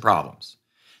see some problems.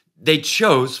 They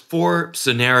chose 4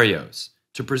 scenarios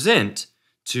to present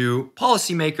to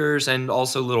policymakers and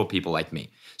also little people like me.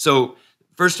 So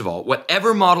first of all,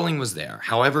 whatever modeling was there,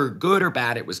 however good or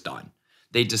bad it was done,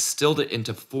 they distilled it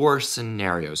into 4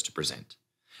 scenarios to present.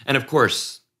 And of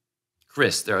course,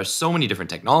 Chris, there are so many different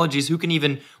technologies. Who can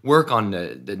even work on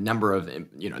the number of,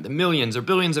 the millions or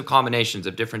billions of combinations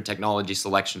of different technology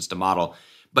selections to model?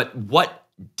 But what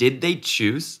did they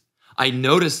choose? I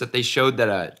noticed that they showed that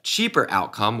a cheaper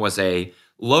outcome was a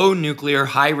low nuclear,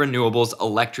 high renewables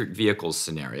electric vehicles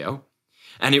scenario.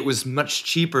 And it was much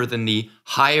cheaper than the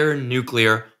higher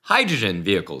nuclear hydrogen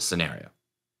vehicles scenario.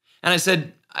 And I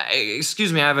said,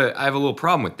 excuse me, I have a little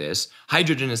problem with this.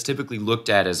 Hydrogen is typically looked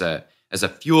at as a as a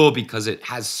fuel because it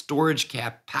has storage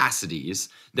capacities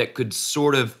that could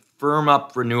sort of firm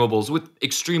up renewables with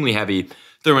extremely heavy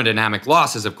thermodynamic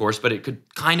losses, of course, but it could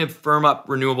kind of firm up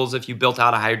renewables if you built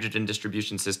out a hydrogen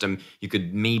distribution system. You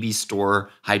could maybe store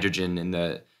hydrogen in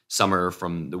the summer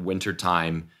from the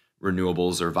wintertime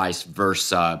renewables or vice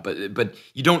versa. But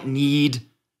you don't need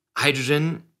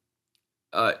hydrogen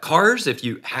cars if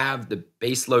you have the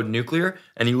baseload nuclear.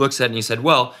 And he looks at it and he said,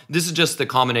 well, this is just the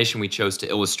combination we chose to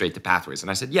illustrate the pathways. And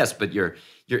I said, yes, but your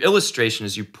illustration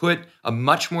is you put a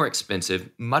much more expensive,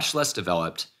 much less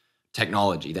developed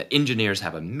technology that engineers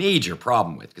have a major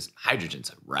problem with, because hydrogen's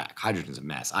a wreck. Hydrogen's a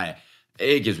mess.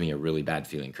 It gives me a really bad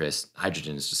feeling, Chris.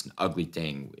 Hydrogen is just an ugly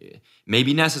thing.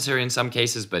 Maybe necessary in some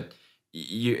cases, but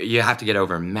you have to get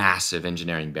over massive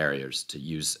engineering barriers to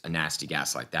use a nasty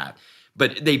gas like that.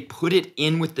 But they put it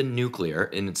in with the nuclear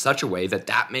in such a way that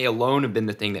that may alone have been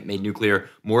the thing that made nuclear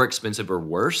more expensive or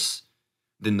worse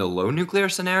than the low nuclear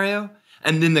scenario.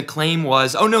 And then the claim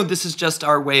was, oh no, this is just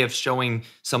our way of showing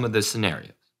some of the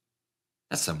scenarios.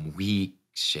 That's some weak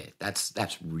shit.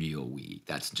 That's real weak.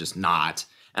 That's just not.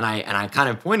 And I kind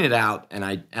of pointed out and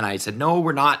I said, no,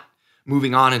 we're not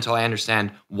moving on until I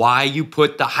understand why you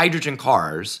put the hydrogen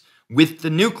cars with the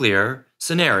nuclear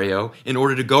scenario in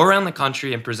order to go around the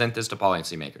country and present this to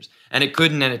policymakers. And it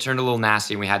couldn't, and it turned a little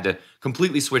nasty, and we had to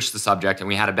completely switch the subject, and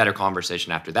we had a better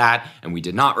conversation after that, and we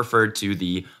did not refer to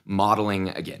the modeling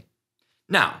again.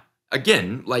 Now,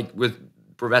 again, like with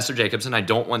Professor Jacobson, I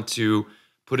don't want to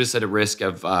put us at a risk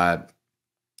of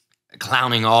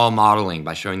clowning all modeling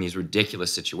by showing these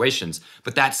ridiculous situations.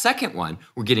 But that second one,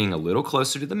 we're getting a little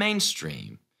closer to the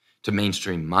mainstream, to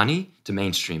mainstream money, to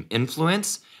mainstream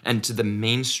influence, and to the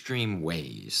mainstream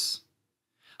ways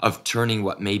of turning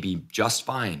what may be just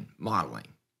fine modeling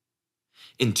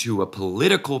into a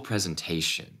political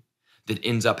presentation that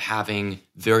ends up having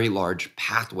very large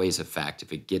pathways effect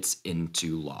if it gets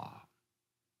into law.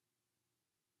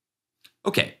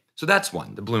 Okay, so that's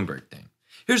one, the Bloomberg thing.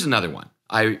 Here's another one.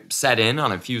 I sat in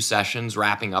on a few sessions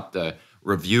wrapping up the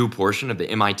review portion of the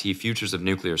MIT Futures of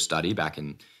Nuclear Study back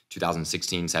in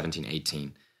 2016, 17,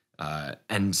 18.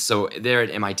 And so there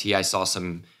at MIT, I saw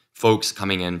some folks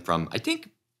coming in from, I think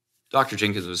Dr.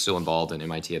 Jenkins was still involved in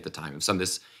MIT at the time, of some of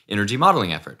this energy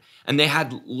modeling effort. And they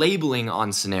had labeling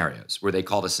on scenarios where they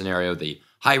called a scenario the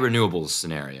high renewables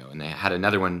scenario. And they had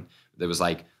another one that was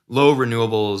like low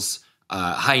renewables,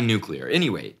 high nuclear.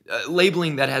 Anyway,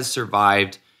 labeling that has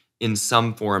survived in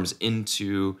some forms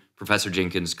into Professor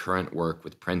Jenkins' current work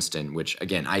with Princeton, which,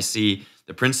 again, I see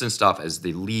the Princeton stuff as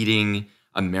the leading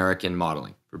American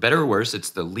modeling. For better or worse,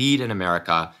 it's the lead in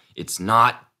America. It's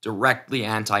not directly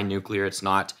anti-nuclear. It's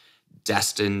not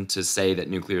destined to say that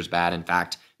nuclear is bad. In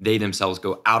fact, they themselves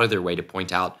go out of their way to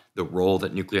point out the role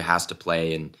that nuclear has to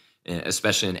play, and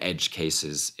especially in edge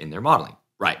cases in their modeling.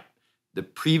 Right. The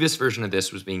previous version of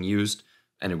this was being used,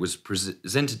 and it was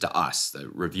presented to us, the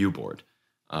review board,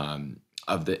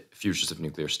 of the Futures of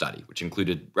Nuclear Study, which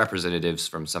included representatives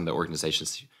from some of the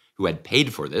organizations who had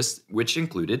paid for this, which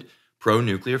included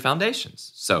pro-nuclear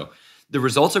foundations. So the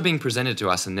results are being presented to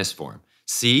us in this form.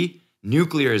 See,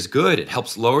 nuclear is good. It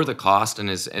helps lower the cost and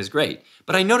is great.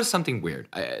 But I noticed something weird.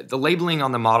 The labeling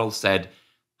on the model said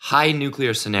high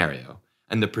nuclear scenario,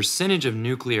 and the percentage of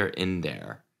nuclear in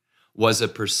there was a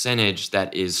percentage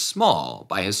that is small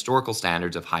by historical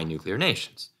standards of high nuclear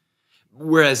nations.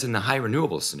 Whereas in the high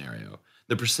renewables scenario,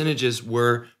 the percentages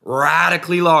were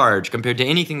radically large compared to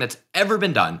anything that's ever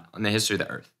been done in the history of the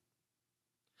Earth.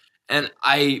 And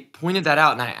I pointed that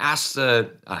out, and I asked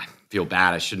I feel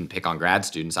bad, I shouldn't pick on grad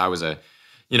students. I was a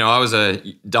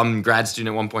dumb grad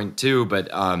student at one point too, but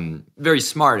very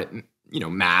smart at,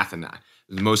 math, and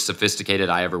the most sophisticated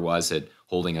I ever was at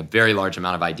holding a very large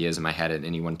amount of ideas in my head at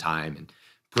any one time, and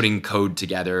putting code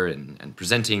together and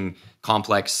presenting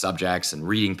complex subjects and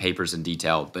reading papers in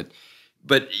detail.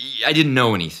 But I didn't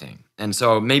know anything. And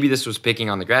so maybe this was picking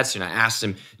on the grad student. I asked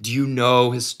him, do you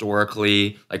know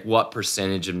historically, like, what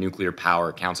percentage of nuclear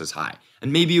power counts as high?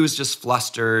 And maybe he was just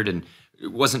flustered and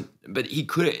it wasn't, but he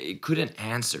couldn't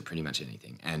answer pretty much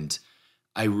anything. And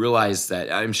I realized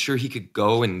that I'm sure he could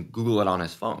go and Google it on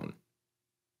his phone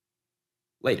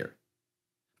later,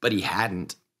 but he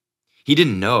hadn't. He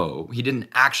didn't know. He didn't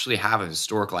actually have a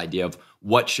historical idea of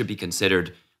what should be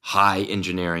considered high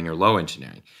engineering or low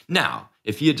engineering. Now,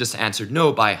 if he had just answered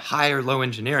no by high or low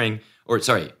engineering,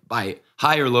 by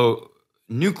high or low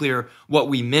nuclear, what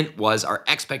we meant was our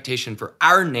expectation for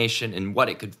our nation and what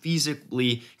it could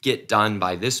feasibly get done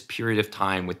by this period of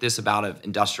time with this amount of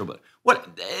industrial,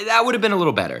 that would have been a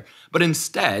little better. But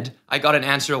instead, I got an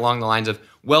answer along the lines of,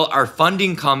 well, our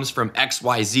funding comes from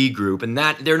XYZ group, and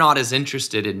that they're not as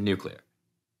interested in nuclear.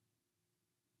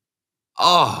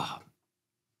 Oh,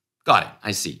 got it.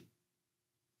 I see.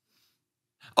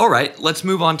 All right, let's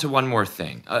move on to one more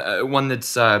thing. One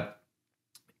that's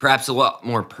perhaps a lot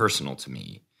more personal to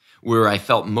me, where I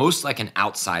felt most like an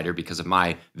outsider because of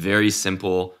my very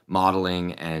simple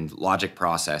modeling and logic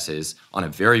processes on a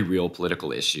very real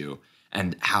political issue,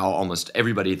 and how almost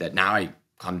everybody that now I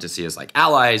come to see as like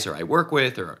allies or I work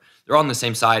with, or they're on the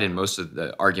same side in most of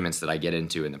the arguments that I get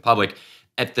into in the public.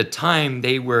 At the time,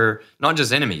 they were not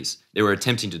just enemies, they were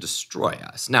attempting to destroy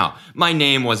us. Now, my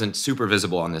name wasn't super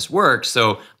visible on this work,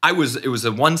 so it was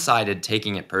a one-sided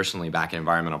taking it personally back in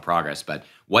environmental progress. But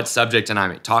what subject am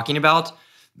I talking about?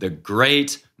 The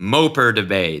great MOPR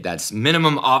debate. That's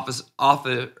minimum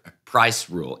offer price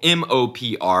rule,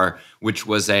 MOPR, which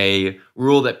was a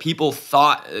rule that people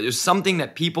thought, it was something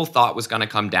that people thought was going to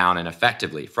come down, and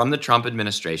effectively from the Trump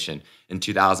administration in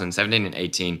 2017 and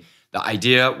 18, the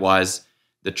idea was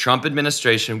the Trump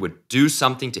administration would do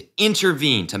something to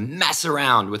intervene, to mess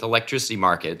around with electricity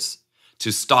markets,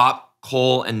 to stop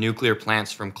coal and nuclear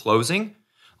plants from closing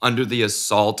under the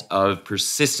assault of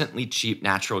persistently cheap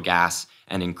natural gas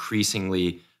and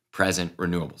increasingly present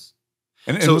renewables.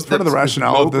 And was part of the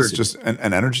rationale of this just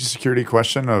an energy security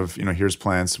question of, here's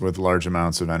plants with large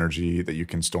amounts of energy that you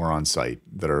can store on site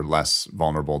that are less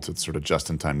vulnerable to sort of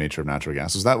just-in-time nature of natural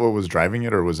gas? Is that what was driving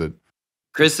it, or was it?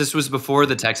 Chris, this was before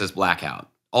the Texas blackout.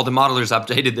 All the modelers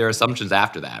updated their assumptions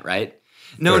after that, right?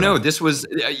 No, this was,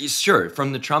 sure,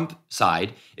 from the Trump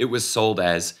side, it was sold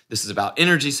as this is about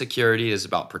energy security, this is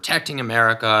about protecting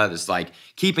America, this is like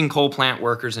keeping coal plant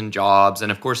workers in jobs.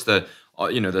 And of course, the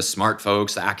smart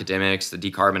folks, the academics, the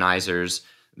decarbonizers,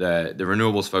 the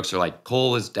renewables folks are like,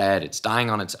 coal is dead, it's dying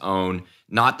on its own.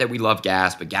 Not that we love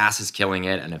gas, but gas is killing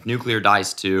it. And if nuclear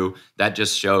dies too, that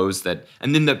just shows that.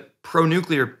 And then the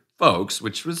pro-nuclear folks,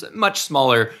 which was a much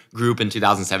smaller group in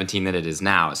 2017 than it is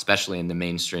now, especially in the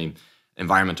mainstream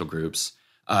environmental groups,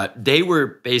 they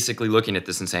were basically looking at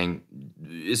this and saying,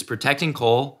 is protecting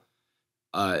coal,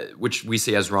 which we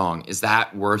see as wrong, is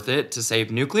that worth it to save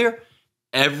nuclear?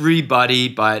 Everybody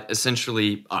but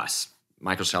essentially us,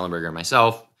 Michael Schellenberger and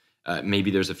myself, maybe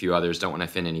there's a few others, don't want to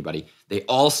offend anybody, they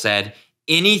all said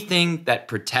anything that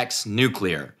protects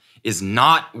nuclear is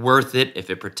not worth it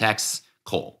if it protects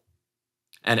coal.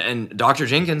 And Dr.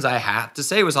 Jenkins, I have to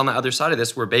say, was on the other side of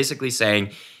this. We're basically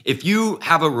saying, if you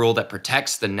have a rule that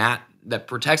protects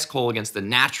protects coal against the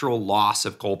natural loss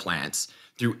of coal plants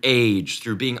through age,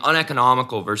 through being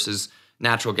uneconomical versus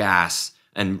natural gas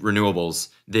and renewables,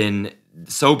 then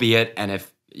so be it. And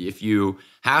if you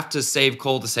have to save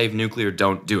coal to save nuclear,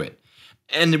 don't do it.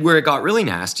 And where it got really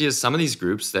nasty is some of these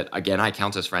groups that, again, I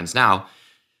count as friends now,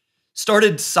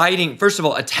 started citing, first of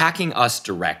all, attacking us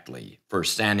directly for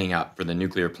standing up for the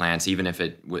nuclear plants, even if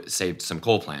it saved some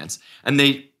coal plants. And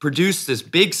they produced this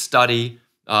big study.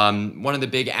 One of the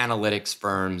big analytics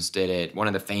firms did it, one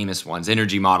of the famous ones,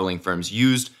 energy modeling firms,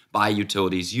 used by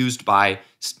utilities, used by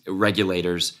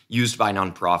regulators, used by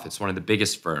nonprofits, one of the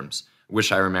biggest firms.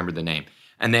 Wish I remembered the name.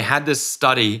 And they had this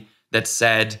study that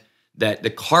said that the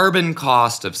carbon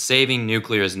cost of saving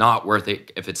nuclear is not worth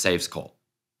it if it saves coal.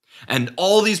 And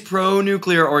all these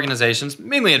pro-nuclear organizations,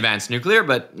 mainly advanced nuclear,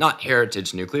 but not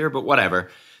heritage nuclear, but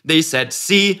whatever, they said,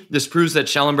 see, this proves that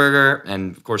Schellenberger,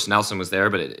 and of course Nelson was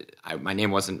there, but my name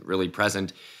wasn't really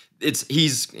present.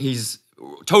 He's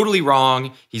totally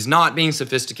wrong. He's not being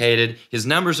sophisticated. His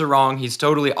numbers are wrong. He's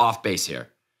totally off base here.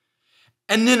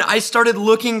 And then I started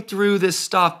looking through this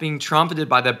stuff being trumpeted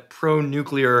by the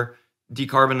pro-nuclear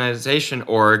decarbonization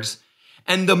orgs,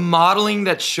 and the modeling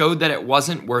that showed that it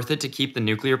wasn't worth it to keep the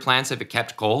nuclear plants if it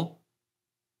kept coal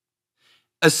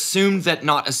assumed that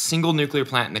not a single nuclear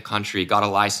plant in the country got a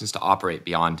license to operate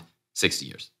beyond 60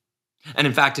 years. And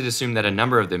in fact, it assumed that a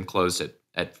number of them closed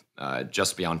at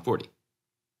just beyond 40.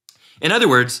 In other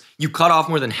words, you cut off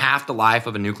more than half the life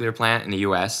of a nuclear plant in the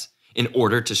US in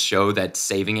order to show that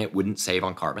saving it wouldn't save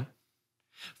on carbon.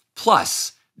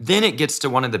 Plus, then it gets to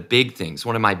one of the big things,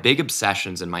 one of my big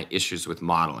obsessions and my issues with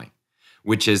modeling,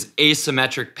 which is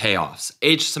asymmetric payoffs,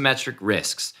 asymmetric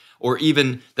risks, or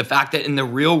even the fact that in the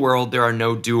real world there are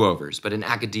no do-overs, but in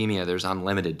academia there's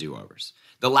unlimited do-overs.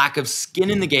 The lack of skin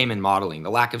in the game in modeling,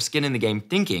 the lack of skin in the game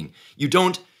thinking. You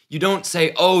don't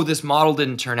say, oh, this model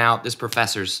didn't turn out, this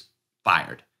professor's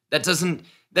fired. That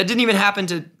didn't even happen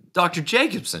to Dr.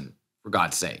 Jacobson, for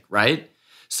God's sake, right?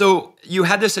 So you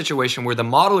had this situation where the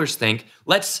modelers think,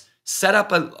 let's set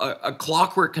up a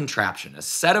clockwork contraption, a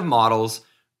set of models,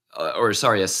 a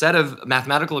set of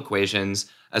mathematical equations,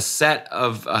 a set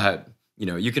of,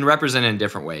 you can represent it in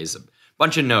different ways, a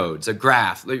bunch of nodes, a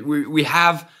graph. We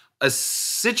have a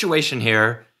situation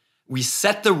here. We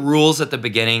set the rules at the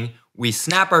beginning. We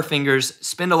snap our fingers,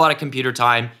 spend a lot of computer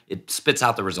time, it spits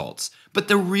out the results. But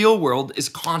the real world is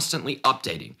constantly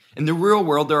updating. In the real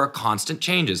world, there are constant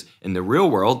changes. In the real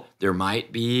world, there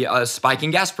might be a spike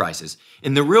in gas prices.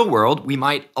 In the real world, we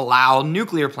might allow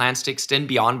nuclear plants to extend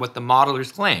beyond what the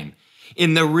modelers claim.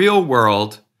 In the real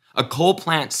world, a coal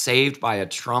plant saved by a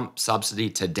Trump subsidy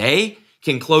today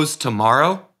can close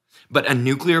tomorrow, but a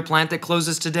nuclear plant that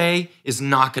closes today is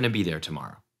not going to be there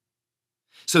tomorrow.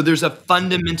 So there's a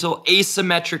fundamental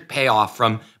asymmetric payoff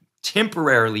from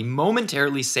temporarily,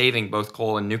 momentarily saving both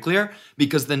coal and nuclear,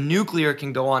 because the nuclear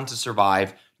can go on to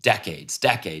survive decades,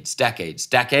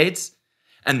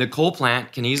 and the coal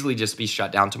plant can easily just be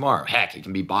shut down tomorrow. Heck, it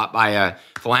can be bought by a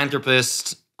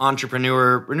philanthropist,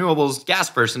 entrepreneur, renewables gas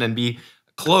person and be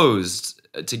closed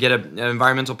to get an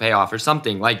environmental payoff or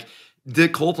something. Like, the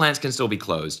coal plants can still be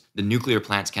closed. The nuclear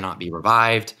plants cannot be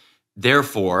revived.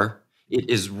 Therefore, it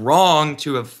is wrong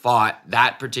to have fought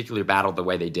that particular battle the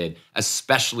way they did,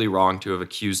 especially wrong to have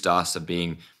accused us of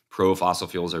being pro-fossil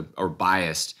fuels or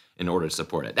biased in order to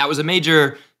support it. That was a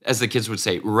major, as the kids would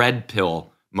say, red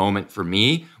pill moment for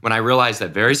me when I realized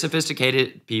that very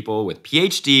sophisticated people with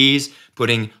PhDs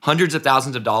putting hundreds of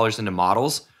thousands of dollars into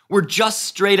models were just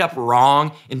straight up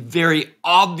wrong in very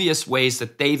obvious ways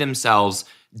that they themselves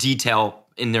detail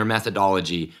in their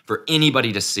methodology for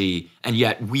anybody to see. And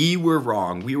yet we were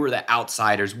wrong. We were the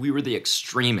outsiders. We were the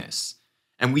extremists.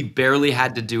 And we barely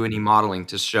had to do any modeling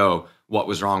to show what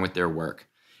was wrong with their work.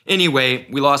 Anyway,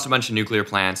 we lost a bunch of nuclear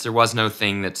plants. There was no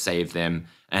thing that saved them.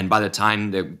 And by the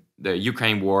time the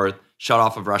Ukraine war shut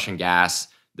off of Russian gas,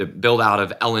 the build out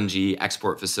of LNG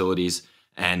export facilities,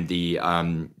 and the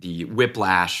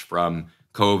whiplash from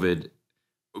COVID,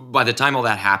 by the time all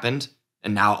that happened,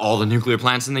 and now all the nuclear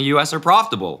plants in the US are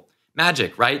profitable.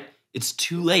 Magic, right? It's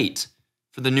too late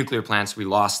for the nuclear plants we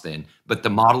lost then. But the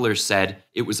modelers said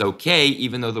it was okay,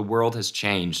 even though the world has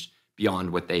changed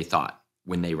beyond what they thought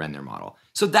when they ran their model.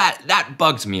 So that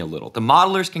bugs me a little. The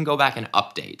modelers can go back and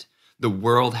update. The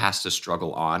world has to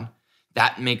struggle on.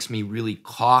 That makes me really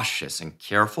cautious and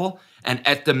careful. And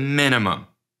at the minimum,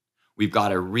 we've got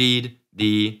to read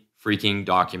the freaking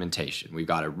documentation. We've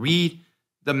got to read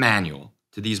the manual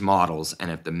to these models, and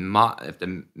if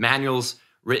the manual's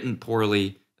written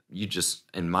poorly, you just,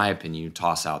 in my opinion, you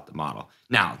toss out the model.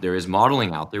 Now, there is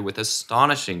modeling out there with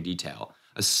astonishing detail,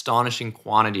 astonishing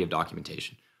quantity of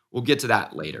documentation. We'll get to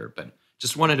that later, but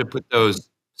just wanted to put those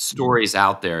stories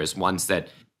out there as ones that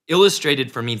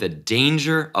illustrated for me the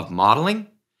danger of modeling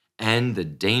and the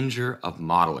danger of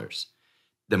modelers.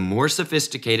 The more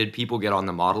sophisticated people get on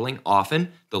the modeling,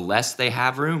 often the less they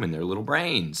have room in their little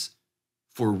brains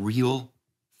for real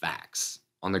facts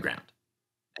on the ground.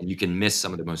 And you can miss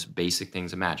some of the most basic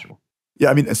things imaginable.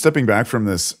 Yeah, I mean, stepping back from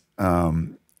this,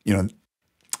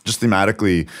 just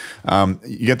thematically,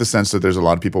 you get the sense that there's a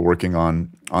lot of people working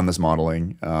on this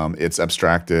modeling. It's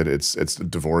abstracted. It's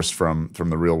divorced from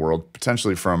the real world,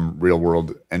 potentially from real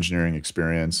world engineering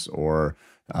experience or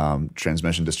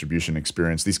transmission distribution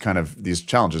experience. These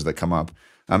challenges that come up.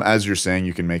 As you're saying,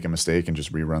 you can make a mistake and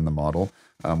just rerun the model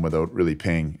without really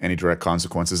paying any direct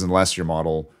consequences, unless your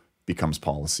model becomes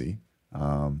policy,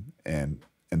 and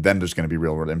then there's going to be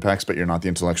real world impacts. But you're not the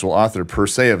intellectual author per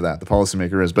se of that. The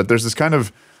policymaker is. But there's this kind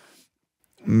of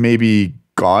maybe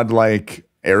godlike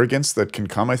arrogance that can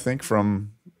come, I think,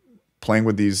 from playing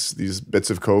with these bits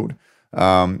of code.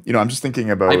 I'm just thinking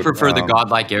about. I prefer the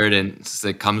godlike arrogance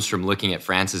that comes from looking at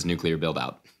France's nuclear build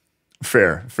out.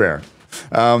 Fair.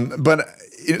 But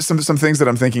some things that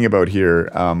I'm thinking about here,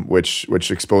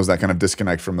 which expose that kind of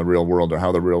disconnect from the real world or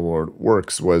how the real world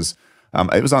works, was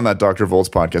it was on that Dr. Volt's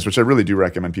podcast, which I really do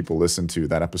recommend people listen to,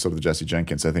 that episode with Jesse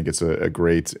Jenkins. I think it's a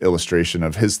great illustration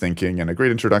of his thinking and a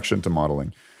great introduction to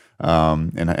modeling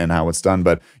and how it's done.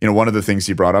 But one of the things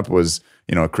he brought up was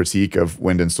a critique of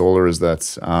wind and solar is that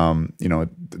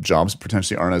the jobs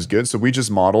potentially aren't as good. So we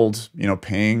just modeled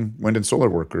paying wind and solar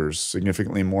workers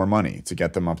significantly more money to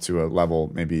get them up to a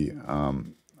level maybe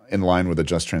in line with a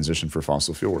just transition for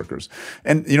fossil fuel workers.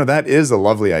 And that is a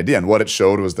lovely idea. And what it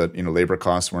showed was that labor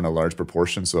costs weren't a large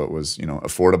proportion, so it was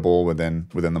affordable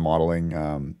within the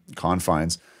modeling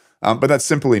confines. But that's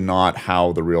simply not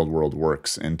how the real world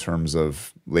works in terms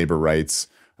of labor rights,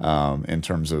 in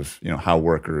terms of how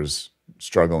workers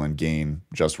struggle and gain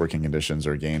just working conditions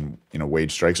or gain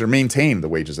wage strikes or maintain the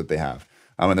wages that they have.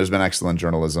 And there's been excellent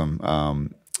journalism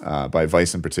by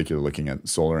Vice in particular looking at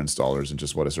solar installers and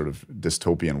just what a sort of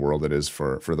dystopian world it is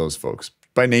for those folks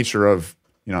by nature of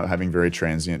having very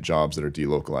transient jobs that are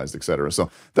delocalized, et cetera.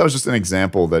 So that was just an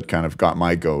example that kind of got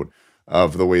my goat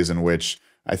of the ways in which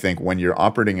I think when you're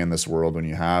operating in this world, when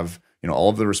you have all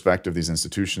of the respect of these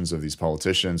institutions, of these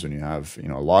politicians, when you have,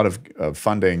 a lot of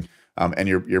funding, and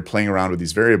you're playing around with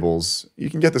these variables, you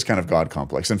can get this kind of God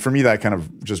complex. And for me, that kind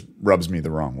of just rubs me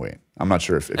the wrong way. I'm not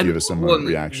sure if you have a similar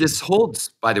reaction. This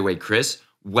holds, by the way, Chris,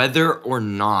 whether or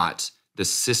not the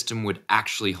system would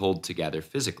actually hold together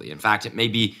physically. In fact, it may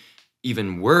be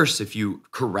even worse if you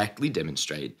correctly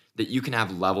demonstrate that you can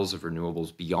have levels of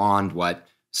renewables beyond what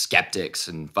skeptics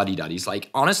and fuddy-duddies, like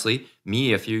honestly,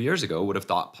 me a few years ago would have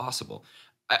thought possible.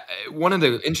 One of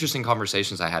the interesting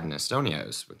conversations I had in Estonia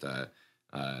was with a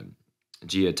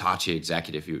Hitachi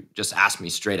executive who just asked me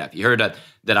straight up. He heard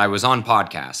that I was on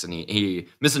podcasts, and he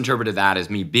misinterpreted that as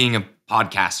me being a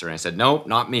podcaster. And I said, no,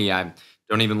 not me. I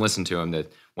don't even listen to him. The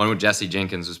one with Jesse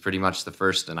Jenkins was pretty much the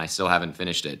first, and I still haven't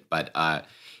finished it. But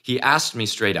he asked me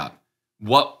straight up,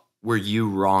 what were you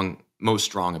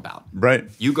most wrong about? Right.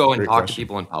 You go and Great talk question. to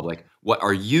people in public. What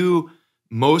are you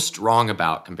most wrong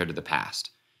about compared to the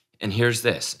past? And here's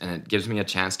this, and it gives me a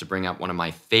chance to bring up one of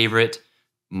my favorite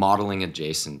modeling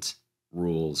adjacent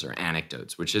rules or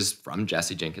anecdotes, which is from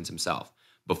Jesse Jenkins himself.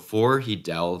 Before he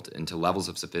delved into levels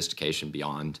of sophistication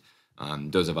beyond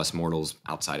those of us mortals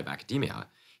outside of academia,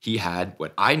 he had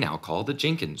what I now call the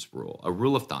Jenkins rule, a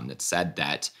rule of thumb that said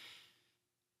that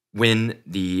when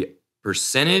the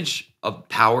percentage of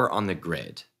power on the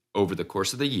grid over the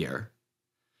course of the year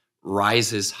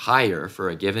rises higher for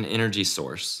a given energy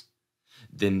source,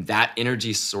 then that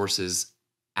energy source's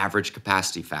average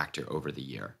capacity factor over the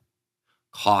year,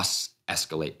 costs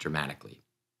escalate dramatically.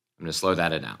 I'm going to slow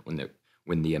that down.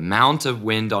 When the amount of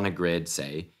wind on a grid,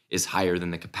 say, is higher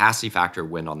than the capacity factor of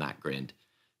wind on that grid,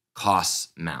 costs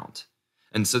mount.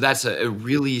 And so that's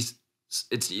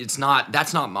that's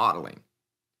not modeling.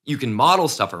 You can model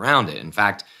stuff around it. In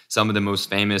fact, some of the most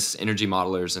famous energy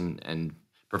modelers and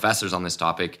professors on this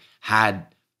topic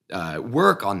had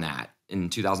work on that in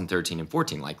 2013 and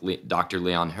 14, like Dr.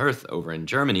 Leon Hirth over in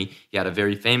Germany. He had a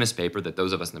very famous paper that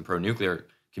those of us in the pro-nuclear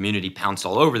community pounced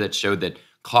all over that showed that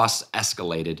costs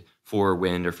escalated for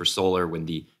wind or for solar when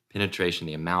the penetration,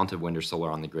 the amount of wind or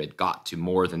solar on the grid got to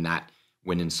more than that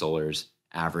wind and solar's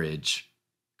average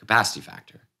capacity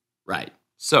factor. Right.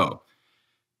 So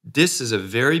this is a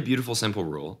very beautiful, simple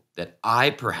rule that I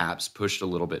perhaps pushed a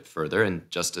little bit further and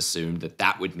just assumed that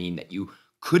that would mean that you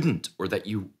couldn't or that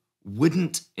you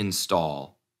wouldn't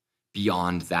install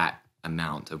beyond that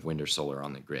amount of wind or solar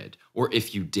on the grid. Or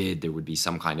if you did, there would be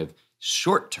some kind of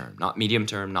short-term, not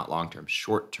medium-term, not long-term,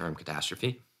 short-term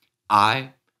catastrophe.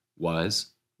 I was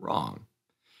wrong.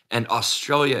 And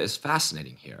Australia is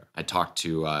fascinating here. I talked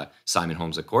to Simon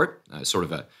Holmes à Court, sort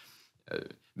of a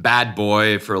bad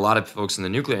boy for a lot of folks in the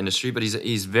nuclear industry, but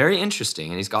he's very interesting,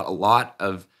 and he's got a lot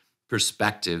of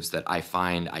perspectives that I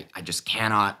find I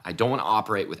don't want to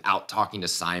operate without talking to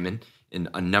Simon in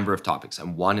a number of topics.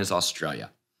 And one is Australia,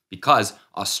 because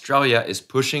Australia is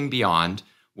pushing beyond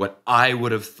what I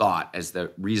would have thought as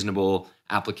the reasonable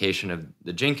application of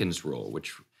the Jenkins rule,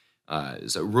 which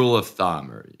is a rule of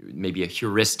thumb, or maybe a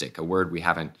heuristic, a word we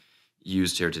haven't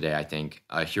used here today, I think.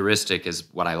 A heuristic is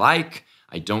what I like.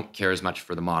 I don't care as much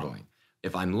for the modeling.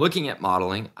 If I'm looking at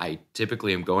modeling, I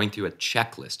typically am going through a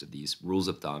checklist of these rules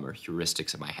of thumb or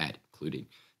heuristics in my head, including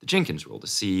the Jenkins rule, to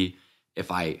see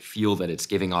if I feel that it's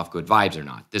giving off good vibes or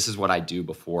not. This is what I do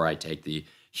before I take the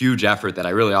huge effort that I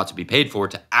really ought to be paid for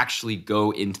to actually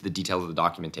go into the details of the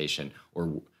documentation,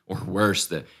 or worse,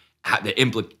 the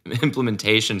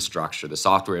implementation structure, the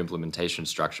software implementation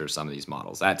structure of some of these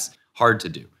models. That's hard to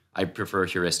do. I prefer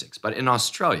heuristics. But in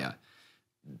Australia,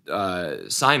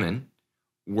 Simon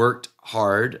worked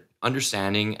hard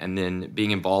understanding and then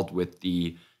being involved with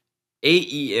the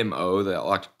AEMO, the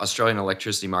Australian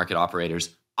Electricity Market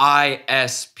Operators,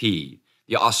 ISP.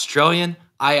 The Australian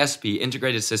ISP,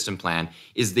 Integrated System Plan,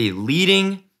 is the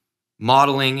leading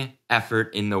modeling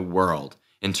effort in the world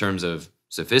in terms of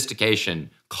sophistication,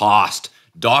 cost,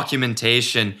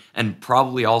 documentation, and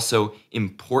probably also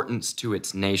importance to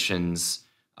its nation's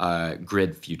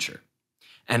grid future.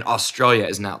 And Australia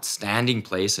is an outstanding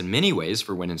place in many ways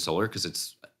for wind and solar because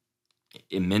it's an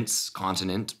immense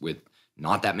continent with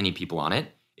not that many people on it.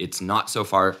 It's not so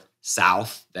far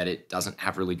south that it doesn't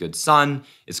have really good sun.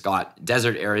 It's got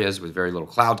desert areas with very little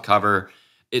cloud cover.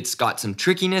 It's got some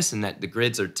trickiness in that the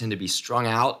grids tend to be strung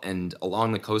out and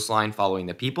along the coastline following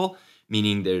the people,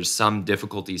 meaning there's some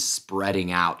difficulty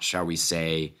spreading out, shall we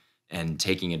say, and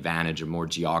taking advantage of more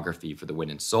geography for the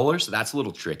wind and solar. So that's a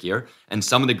little trickier. And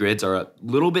some of the grids are a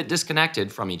little bit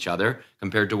disconnected from each other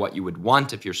compared to what you would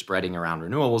want if you're spreading around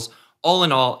renewables. All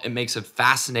in all, it makes a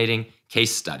fascinating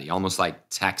case study, almost like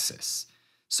Texas.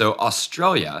 So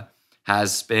Australia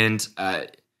has spent, I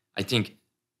think,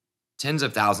 tens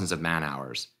of thousands of man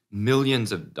hours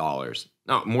millions of dollars,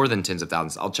 no, more than tens of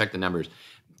thousands. I'll check the numbers.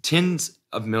 Tens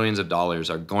of millions of dollars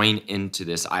are going into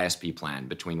this ISP plan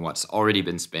between what's already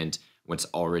been spent, what's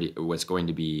going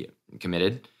to be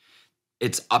committed.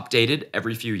 It's updated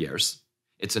every few years.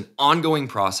 It's an ongoing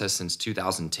process since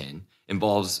 2010,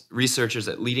 involves researchers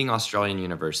at leading Australian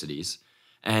universities.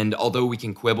 And although we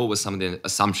can quibble with some of the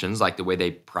assumptions, like the way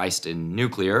they priced in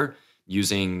nuclear,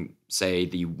 using, say,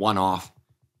 the one-off,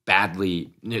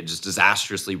 badly, just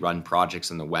disastrously run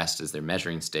projects in the West as their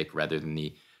measuring stick rather than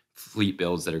the fleet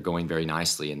builds that are going very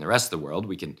nicely in the rest of the world,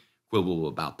 we can quibble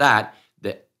about that.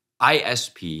 The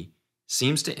ISP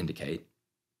seems to indicate,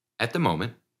 at the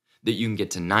moment, that you can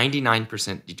get to 99%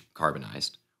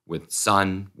 decarbonized with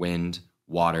sun, wind,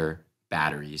 water,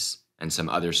 batteries, and some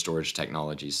other storage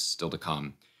technologies still to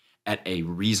come at a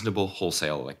reasonable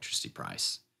wholesale electricity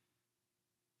price.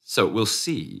 So we'll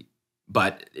see,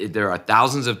 but there are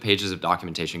thousands of pages of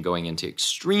documentation going into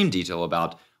extreme detail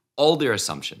about all their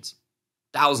assumptions,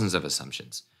 thousands of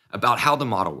assumptions about how the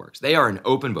model works. They are an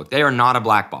open book. They are not a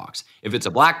black box. If it's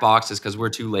a black box, it's because we're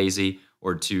too lazy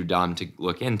or too dumb to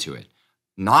look into it.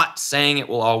 Not saying it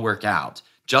will all work out,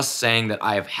 just saying that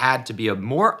I have had to be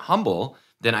more humble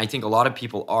than I think a lot of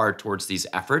people are towards these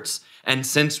efforts. And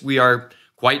since we are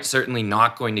quite certainly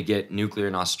not going to get nuclear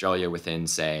in Australia within,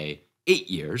 say, 8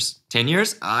 years, 10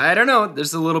 years, I don't know.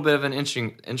 There's a little bit of an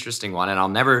interesting one. And I'll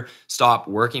never stop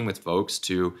working with folks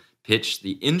to pitch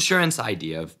the insurance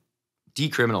idea of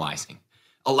decriminalizing,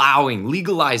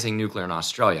 legalizing nuclear in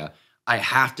Australia. I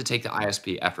have to take the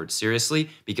ISP effort seriously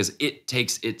because it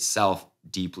takes itself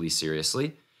deeply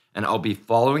seriously. And I'll be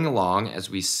following along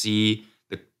as we see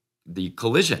the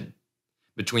collision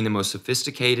between the most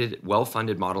sophisticated,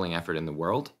 well-funded modeling effort in the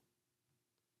world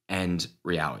and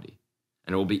reality.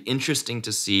 And it will be interesting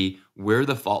to see where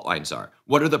the fault lines are.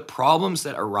 What are the problems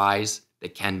that arise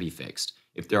that can be fixed?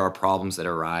 If there are problems that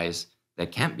arise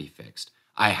that can't be fixed,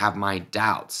 I have my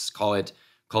doubts. Call it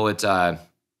not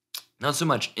so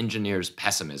much engineers'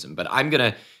 pessimism, but I'm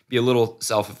going to be a little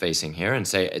self-effacing here and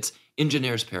say it's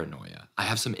engineers' paranoia. I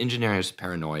have some engineers'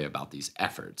 paranoia about these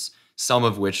efforts, some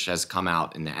of which has come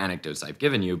out in the anecdotes I've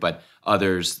given you, but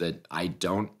others that I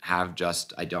don't have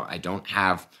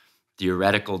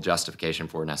theoretical justification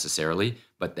for necessarily,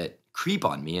 but that creep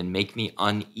on me and make me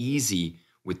uneasy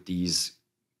with these,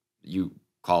 you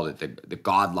call it the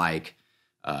godlike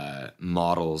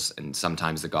models and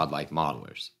sometimes the godlike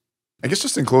modelers. I guess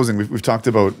just in closing, we've talked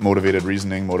about motivated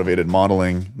reasoning, motivated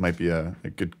modeling, might be a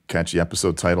good catchy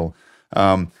episode title.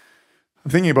 I'm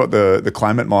thinking about the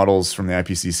climate models from the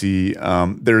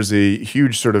IPCC. There's a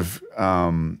huge sort of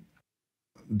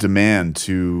demand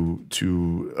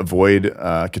to avoid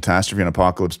catastrophe and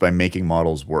apocalypse by making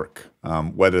models work.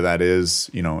 Whether that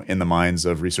is, in the minds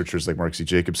of researchers like Mark C.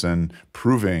 Jacobson,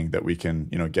 proving that we can,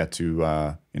 get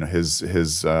to,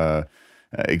 his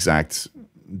exact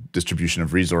distribution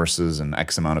of resources in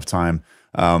X amount of time.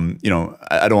 I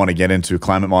don't want to get into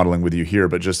climate modeling with you here,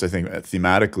 but just I think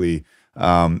thematically,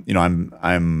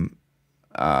 I'm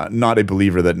not a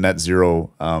believer that net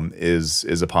zero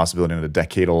is a possibility in a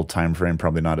decadal time frame,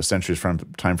 probably not a century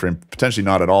time frame, potentially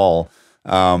not at all.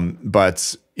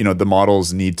 But the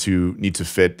models need to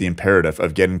fit the imperative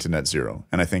of getting to net zero,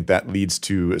 and I think that leads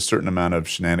to a certain amount of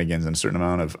shenanigans and a certain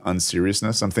amount of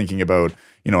unseriousness. I'm thinking about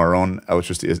our own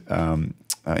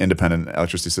independent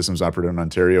electricity systems operator in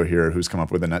Ontario here, who's come up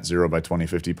with a net zero by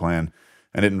 2050 plan,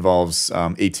 and it involves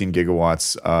 16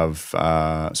 gigawatts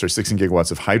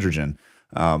of hydrogen,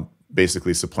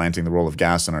 basically supplanting the role of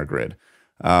gas in our grid.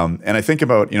 And I think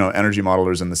about energy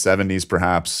modelers in the 70s,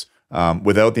 perhaps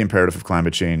without the imperative of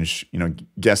climate change,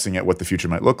 guessing at what the future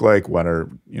might look like, what our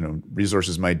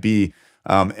resources might be,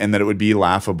 and that it would be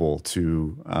laughable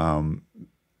to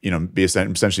be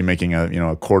essentially making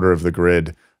a quarter of the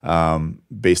grid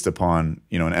based upon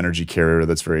an energy carrier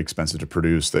that's very expensive to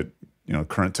produce, that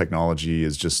current technology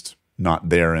is just not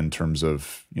there in terms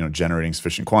of generating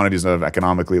sufficient quantities of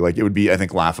economically. Like, it would be, I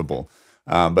think, laughable.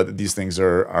 But these things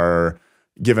are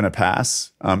given a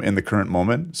pass in the current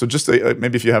moment. So just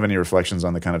maybe if you have any reflections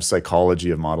on the kind of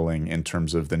psychology of modeling in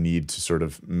terms of the need to sort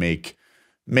of make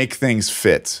things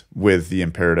fit with the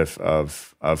imperative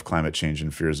of climate change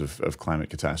and fears of climate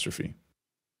catastrophe.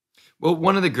 Well,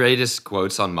 one of the greatest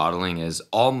quotes on modeling is,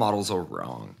 all models are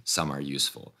wrong, some are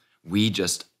useful. We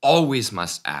just always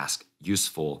must ask,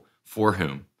 useful for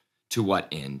whom, to what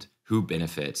end, who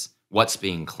benefits, what's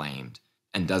being claimed,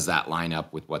 and does that line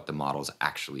up with what the models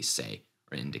actually say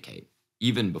or indicate,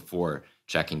 even before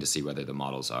checking to see whether the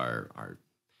models are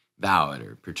valid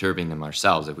or perturbing them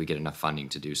ourselves if we get enough funding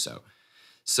to do so.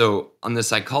 So on the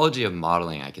psychology of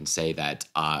modeling, I can say that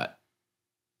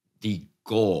the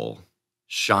goal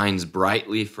shines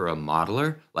brightly for a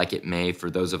modeler, like it may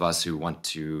for those of us who want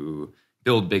to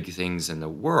build big things in the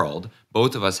world.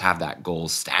 Both of us have that goal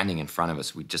standing in front of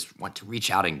us. We just want to reach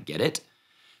out and get it.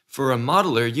 For a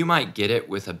modeler, you might get it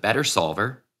with a better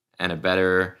solver and a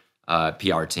better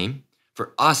PR team.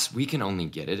 For us, we can only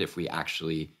get it if we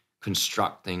actually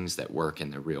construct things that work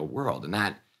in the real world. And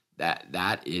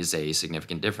that is a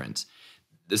significant difference.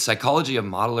 The psychology of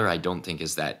modeler, I don't think,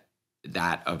 is that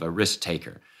of a risk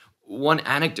taker. One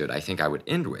anecdote I think I would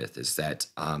end with is that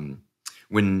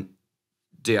when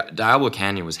Diablo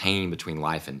Canyon was hanging between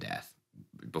life and death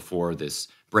before this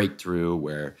breakthrough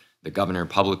where the governor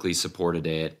publicly supported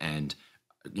it and,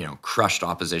 crushed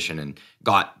opposition and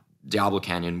got Diablo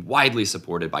Canyon widely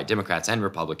supported by Democrats and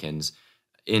Republicans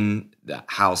in the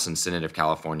House and Senate of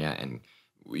California. And,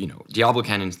 Diablo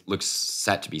Canyon looks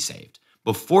set to be saved.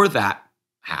 Before that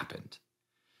happened,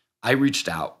 I reached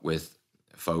out with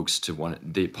folks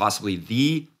to possibly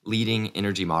the leading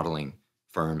energy modeling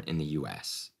firm in the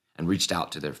U.S. and reached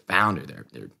out to their founder,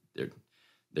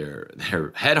 their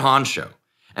head honcho,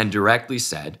 and directly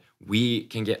said, we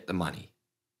can get the money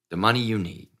you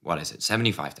need. What is it?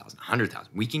 $75,000, $100,000.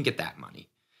 We can get that money.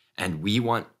 And we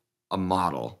want a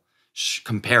model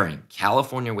comparing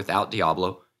California without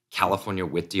Diablo, California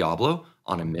with Diablo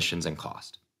on emissions and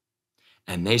cost.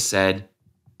 And they said,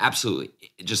 absolutely,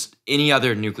 just any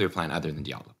other nuclear plant other than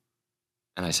Diablo.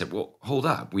 And I said, well, hold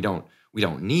up. We don't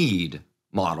need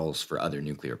models for other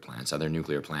nuclear plants. Other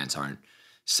nuclear plants aren't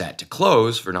set to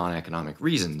close for non-economic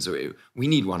reasons. We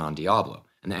need one on Diablo.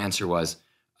 And the answer was,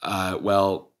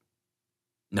 well,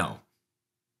 no.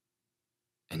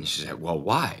 And she said, well,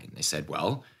 why? And they said,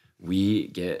 well, we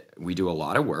do a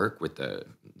lot of work with the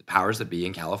powers that be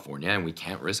in California, and we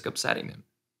can't risk upsetting them.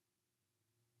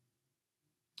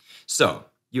 So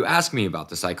you ask me about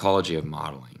the psychology of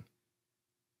modeling.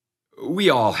 We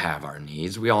all have our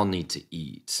needs. We all need to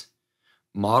eat.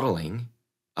 Modeling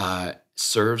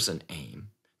serves an aim.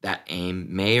 That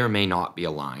aim may or may not be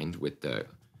aligned with the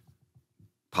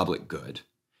public good.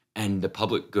 And the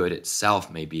public good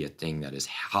itself may be a thing that is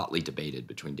hotly debated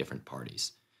between different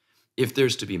parties. If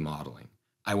there's to be modeling,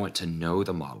 I want to know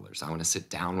the modelers. I want to sit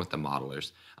down with the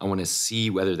modelers. I want to see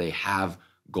whether they have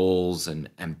goals and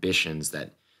ambitions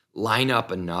that line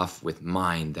up enough with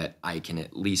mine that I can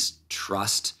at least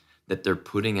trust that they're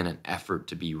putting in an effort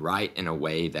to be right in a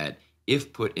way that,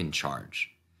 if put in charge,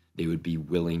 they would be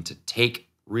willing to take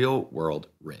real world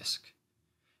risk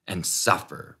and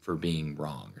suffer for being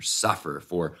wrong or suffer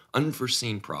for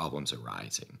unforeseen problems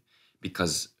arising.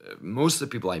 Because most of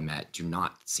the people I met do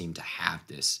not seem to have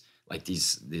this, like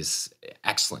this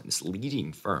excellent, this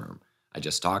leading firm I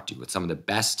just talked to with some of the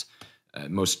best,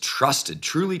 most trusted,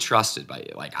 truly trusted by,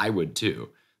 like I would too,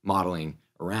 modeling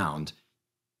around.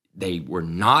 They were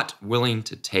not willing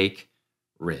to take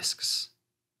risks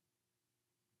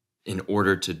in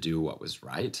order to do what was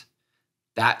right.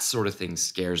 That sort of thing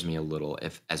scares me a little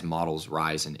as models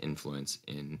rise in influence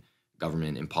in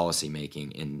government, in policy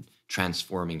making, in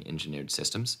transforming engineered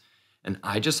systems. And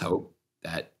I just hope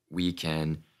that we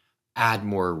can add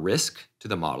more risk to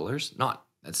the modelers.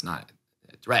 That's not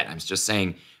a threat. I'm just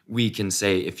saying we can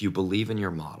say, if you believe in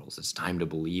your models, it's time to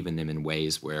believe in them in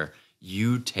ways where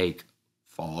you take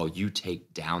fall, you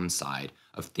take downside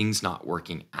of things not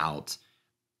working out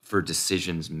for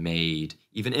decisions made,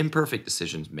 even imperfect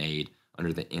decisions made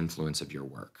under the influence of your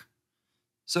work.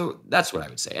 So that's what I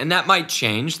would say. And that might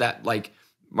change, that like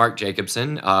Mark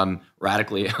Jacobson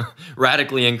radically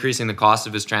increasing the cost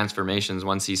of his transformations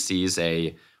once he sees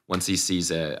a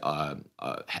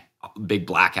big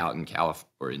blackout in California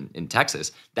or in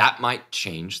Texas. That might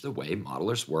change the way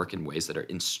modelers work in ways that are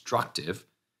instructive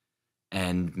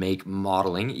and make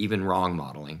modeling, even wrong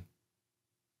modeling,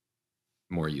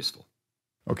 more useful.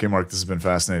 Okay, Mark, this has been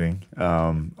fascinating.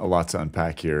 A lot to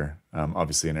unpack here.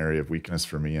 Obviously an area of weakness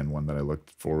for me and one that I look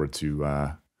forward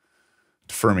to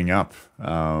firming up.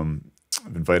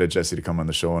 I've invited Jesse to come on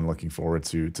the show and looking forward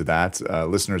to that.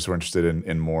 Listeners who are interested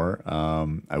in more,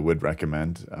 I would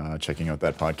recommend checking out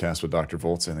that podcast with Dr.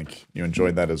 Volz. I think you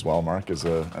enjoyed that as well, Mark, as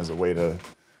a way to,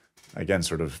 again,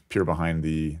 sort of peer behind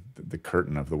the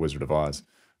curtain of the Wizard of Oz,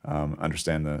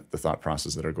 understand the thought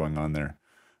process that are going on there.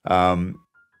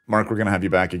 Mark, we're going to have you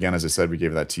back again. As I said, we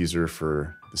gave that teaser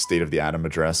for the State of the Atom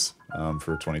address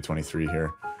for 2023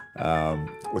 here.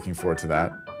 Looking forward to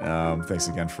that. Thanks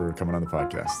again for coming on the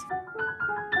podcast.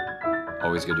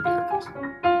 Always good to be here,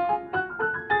 Chris.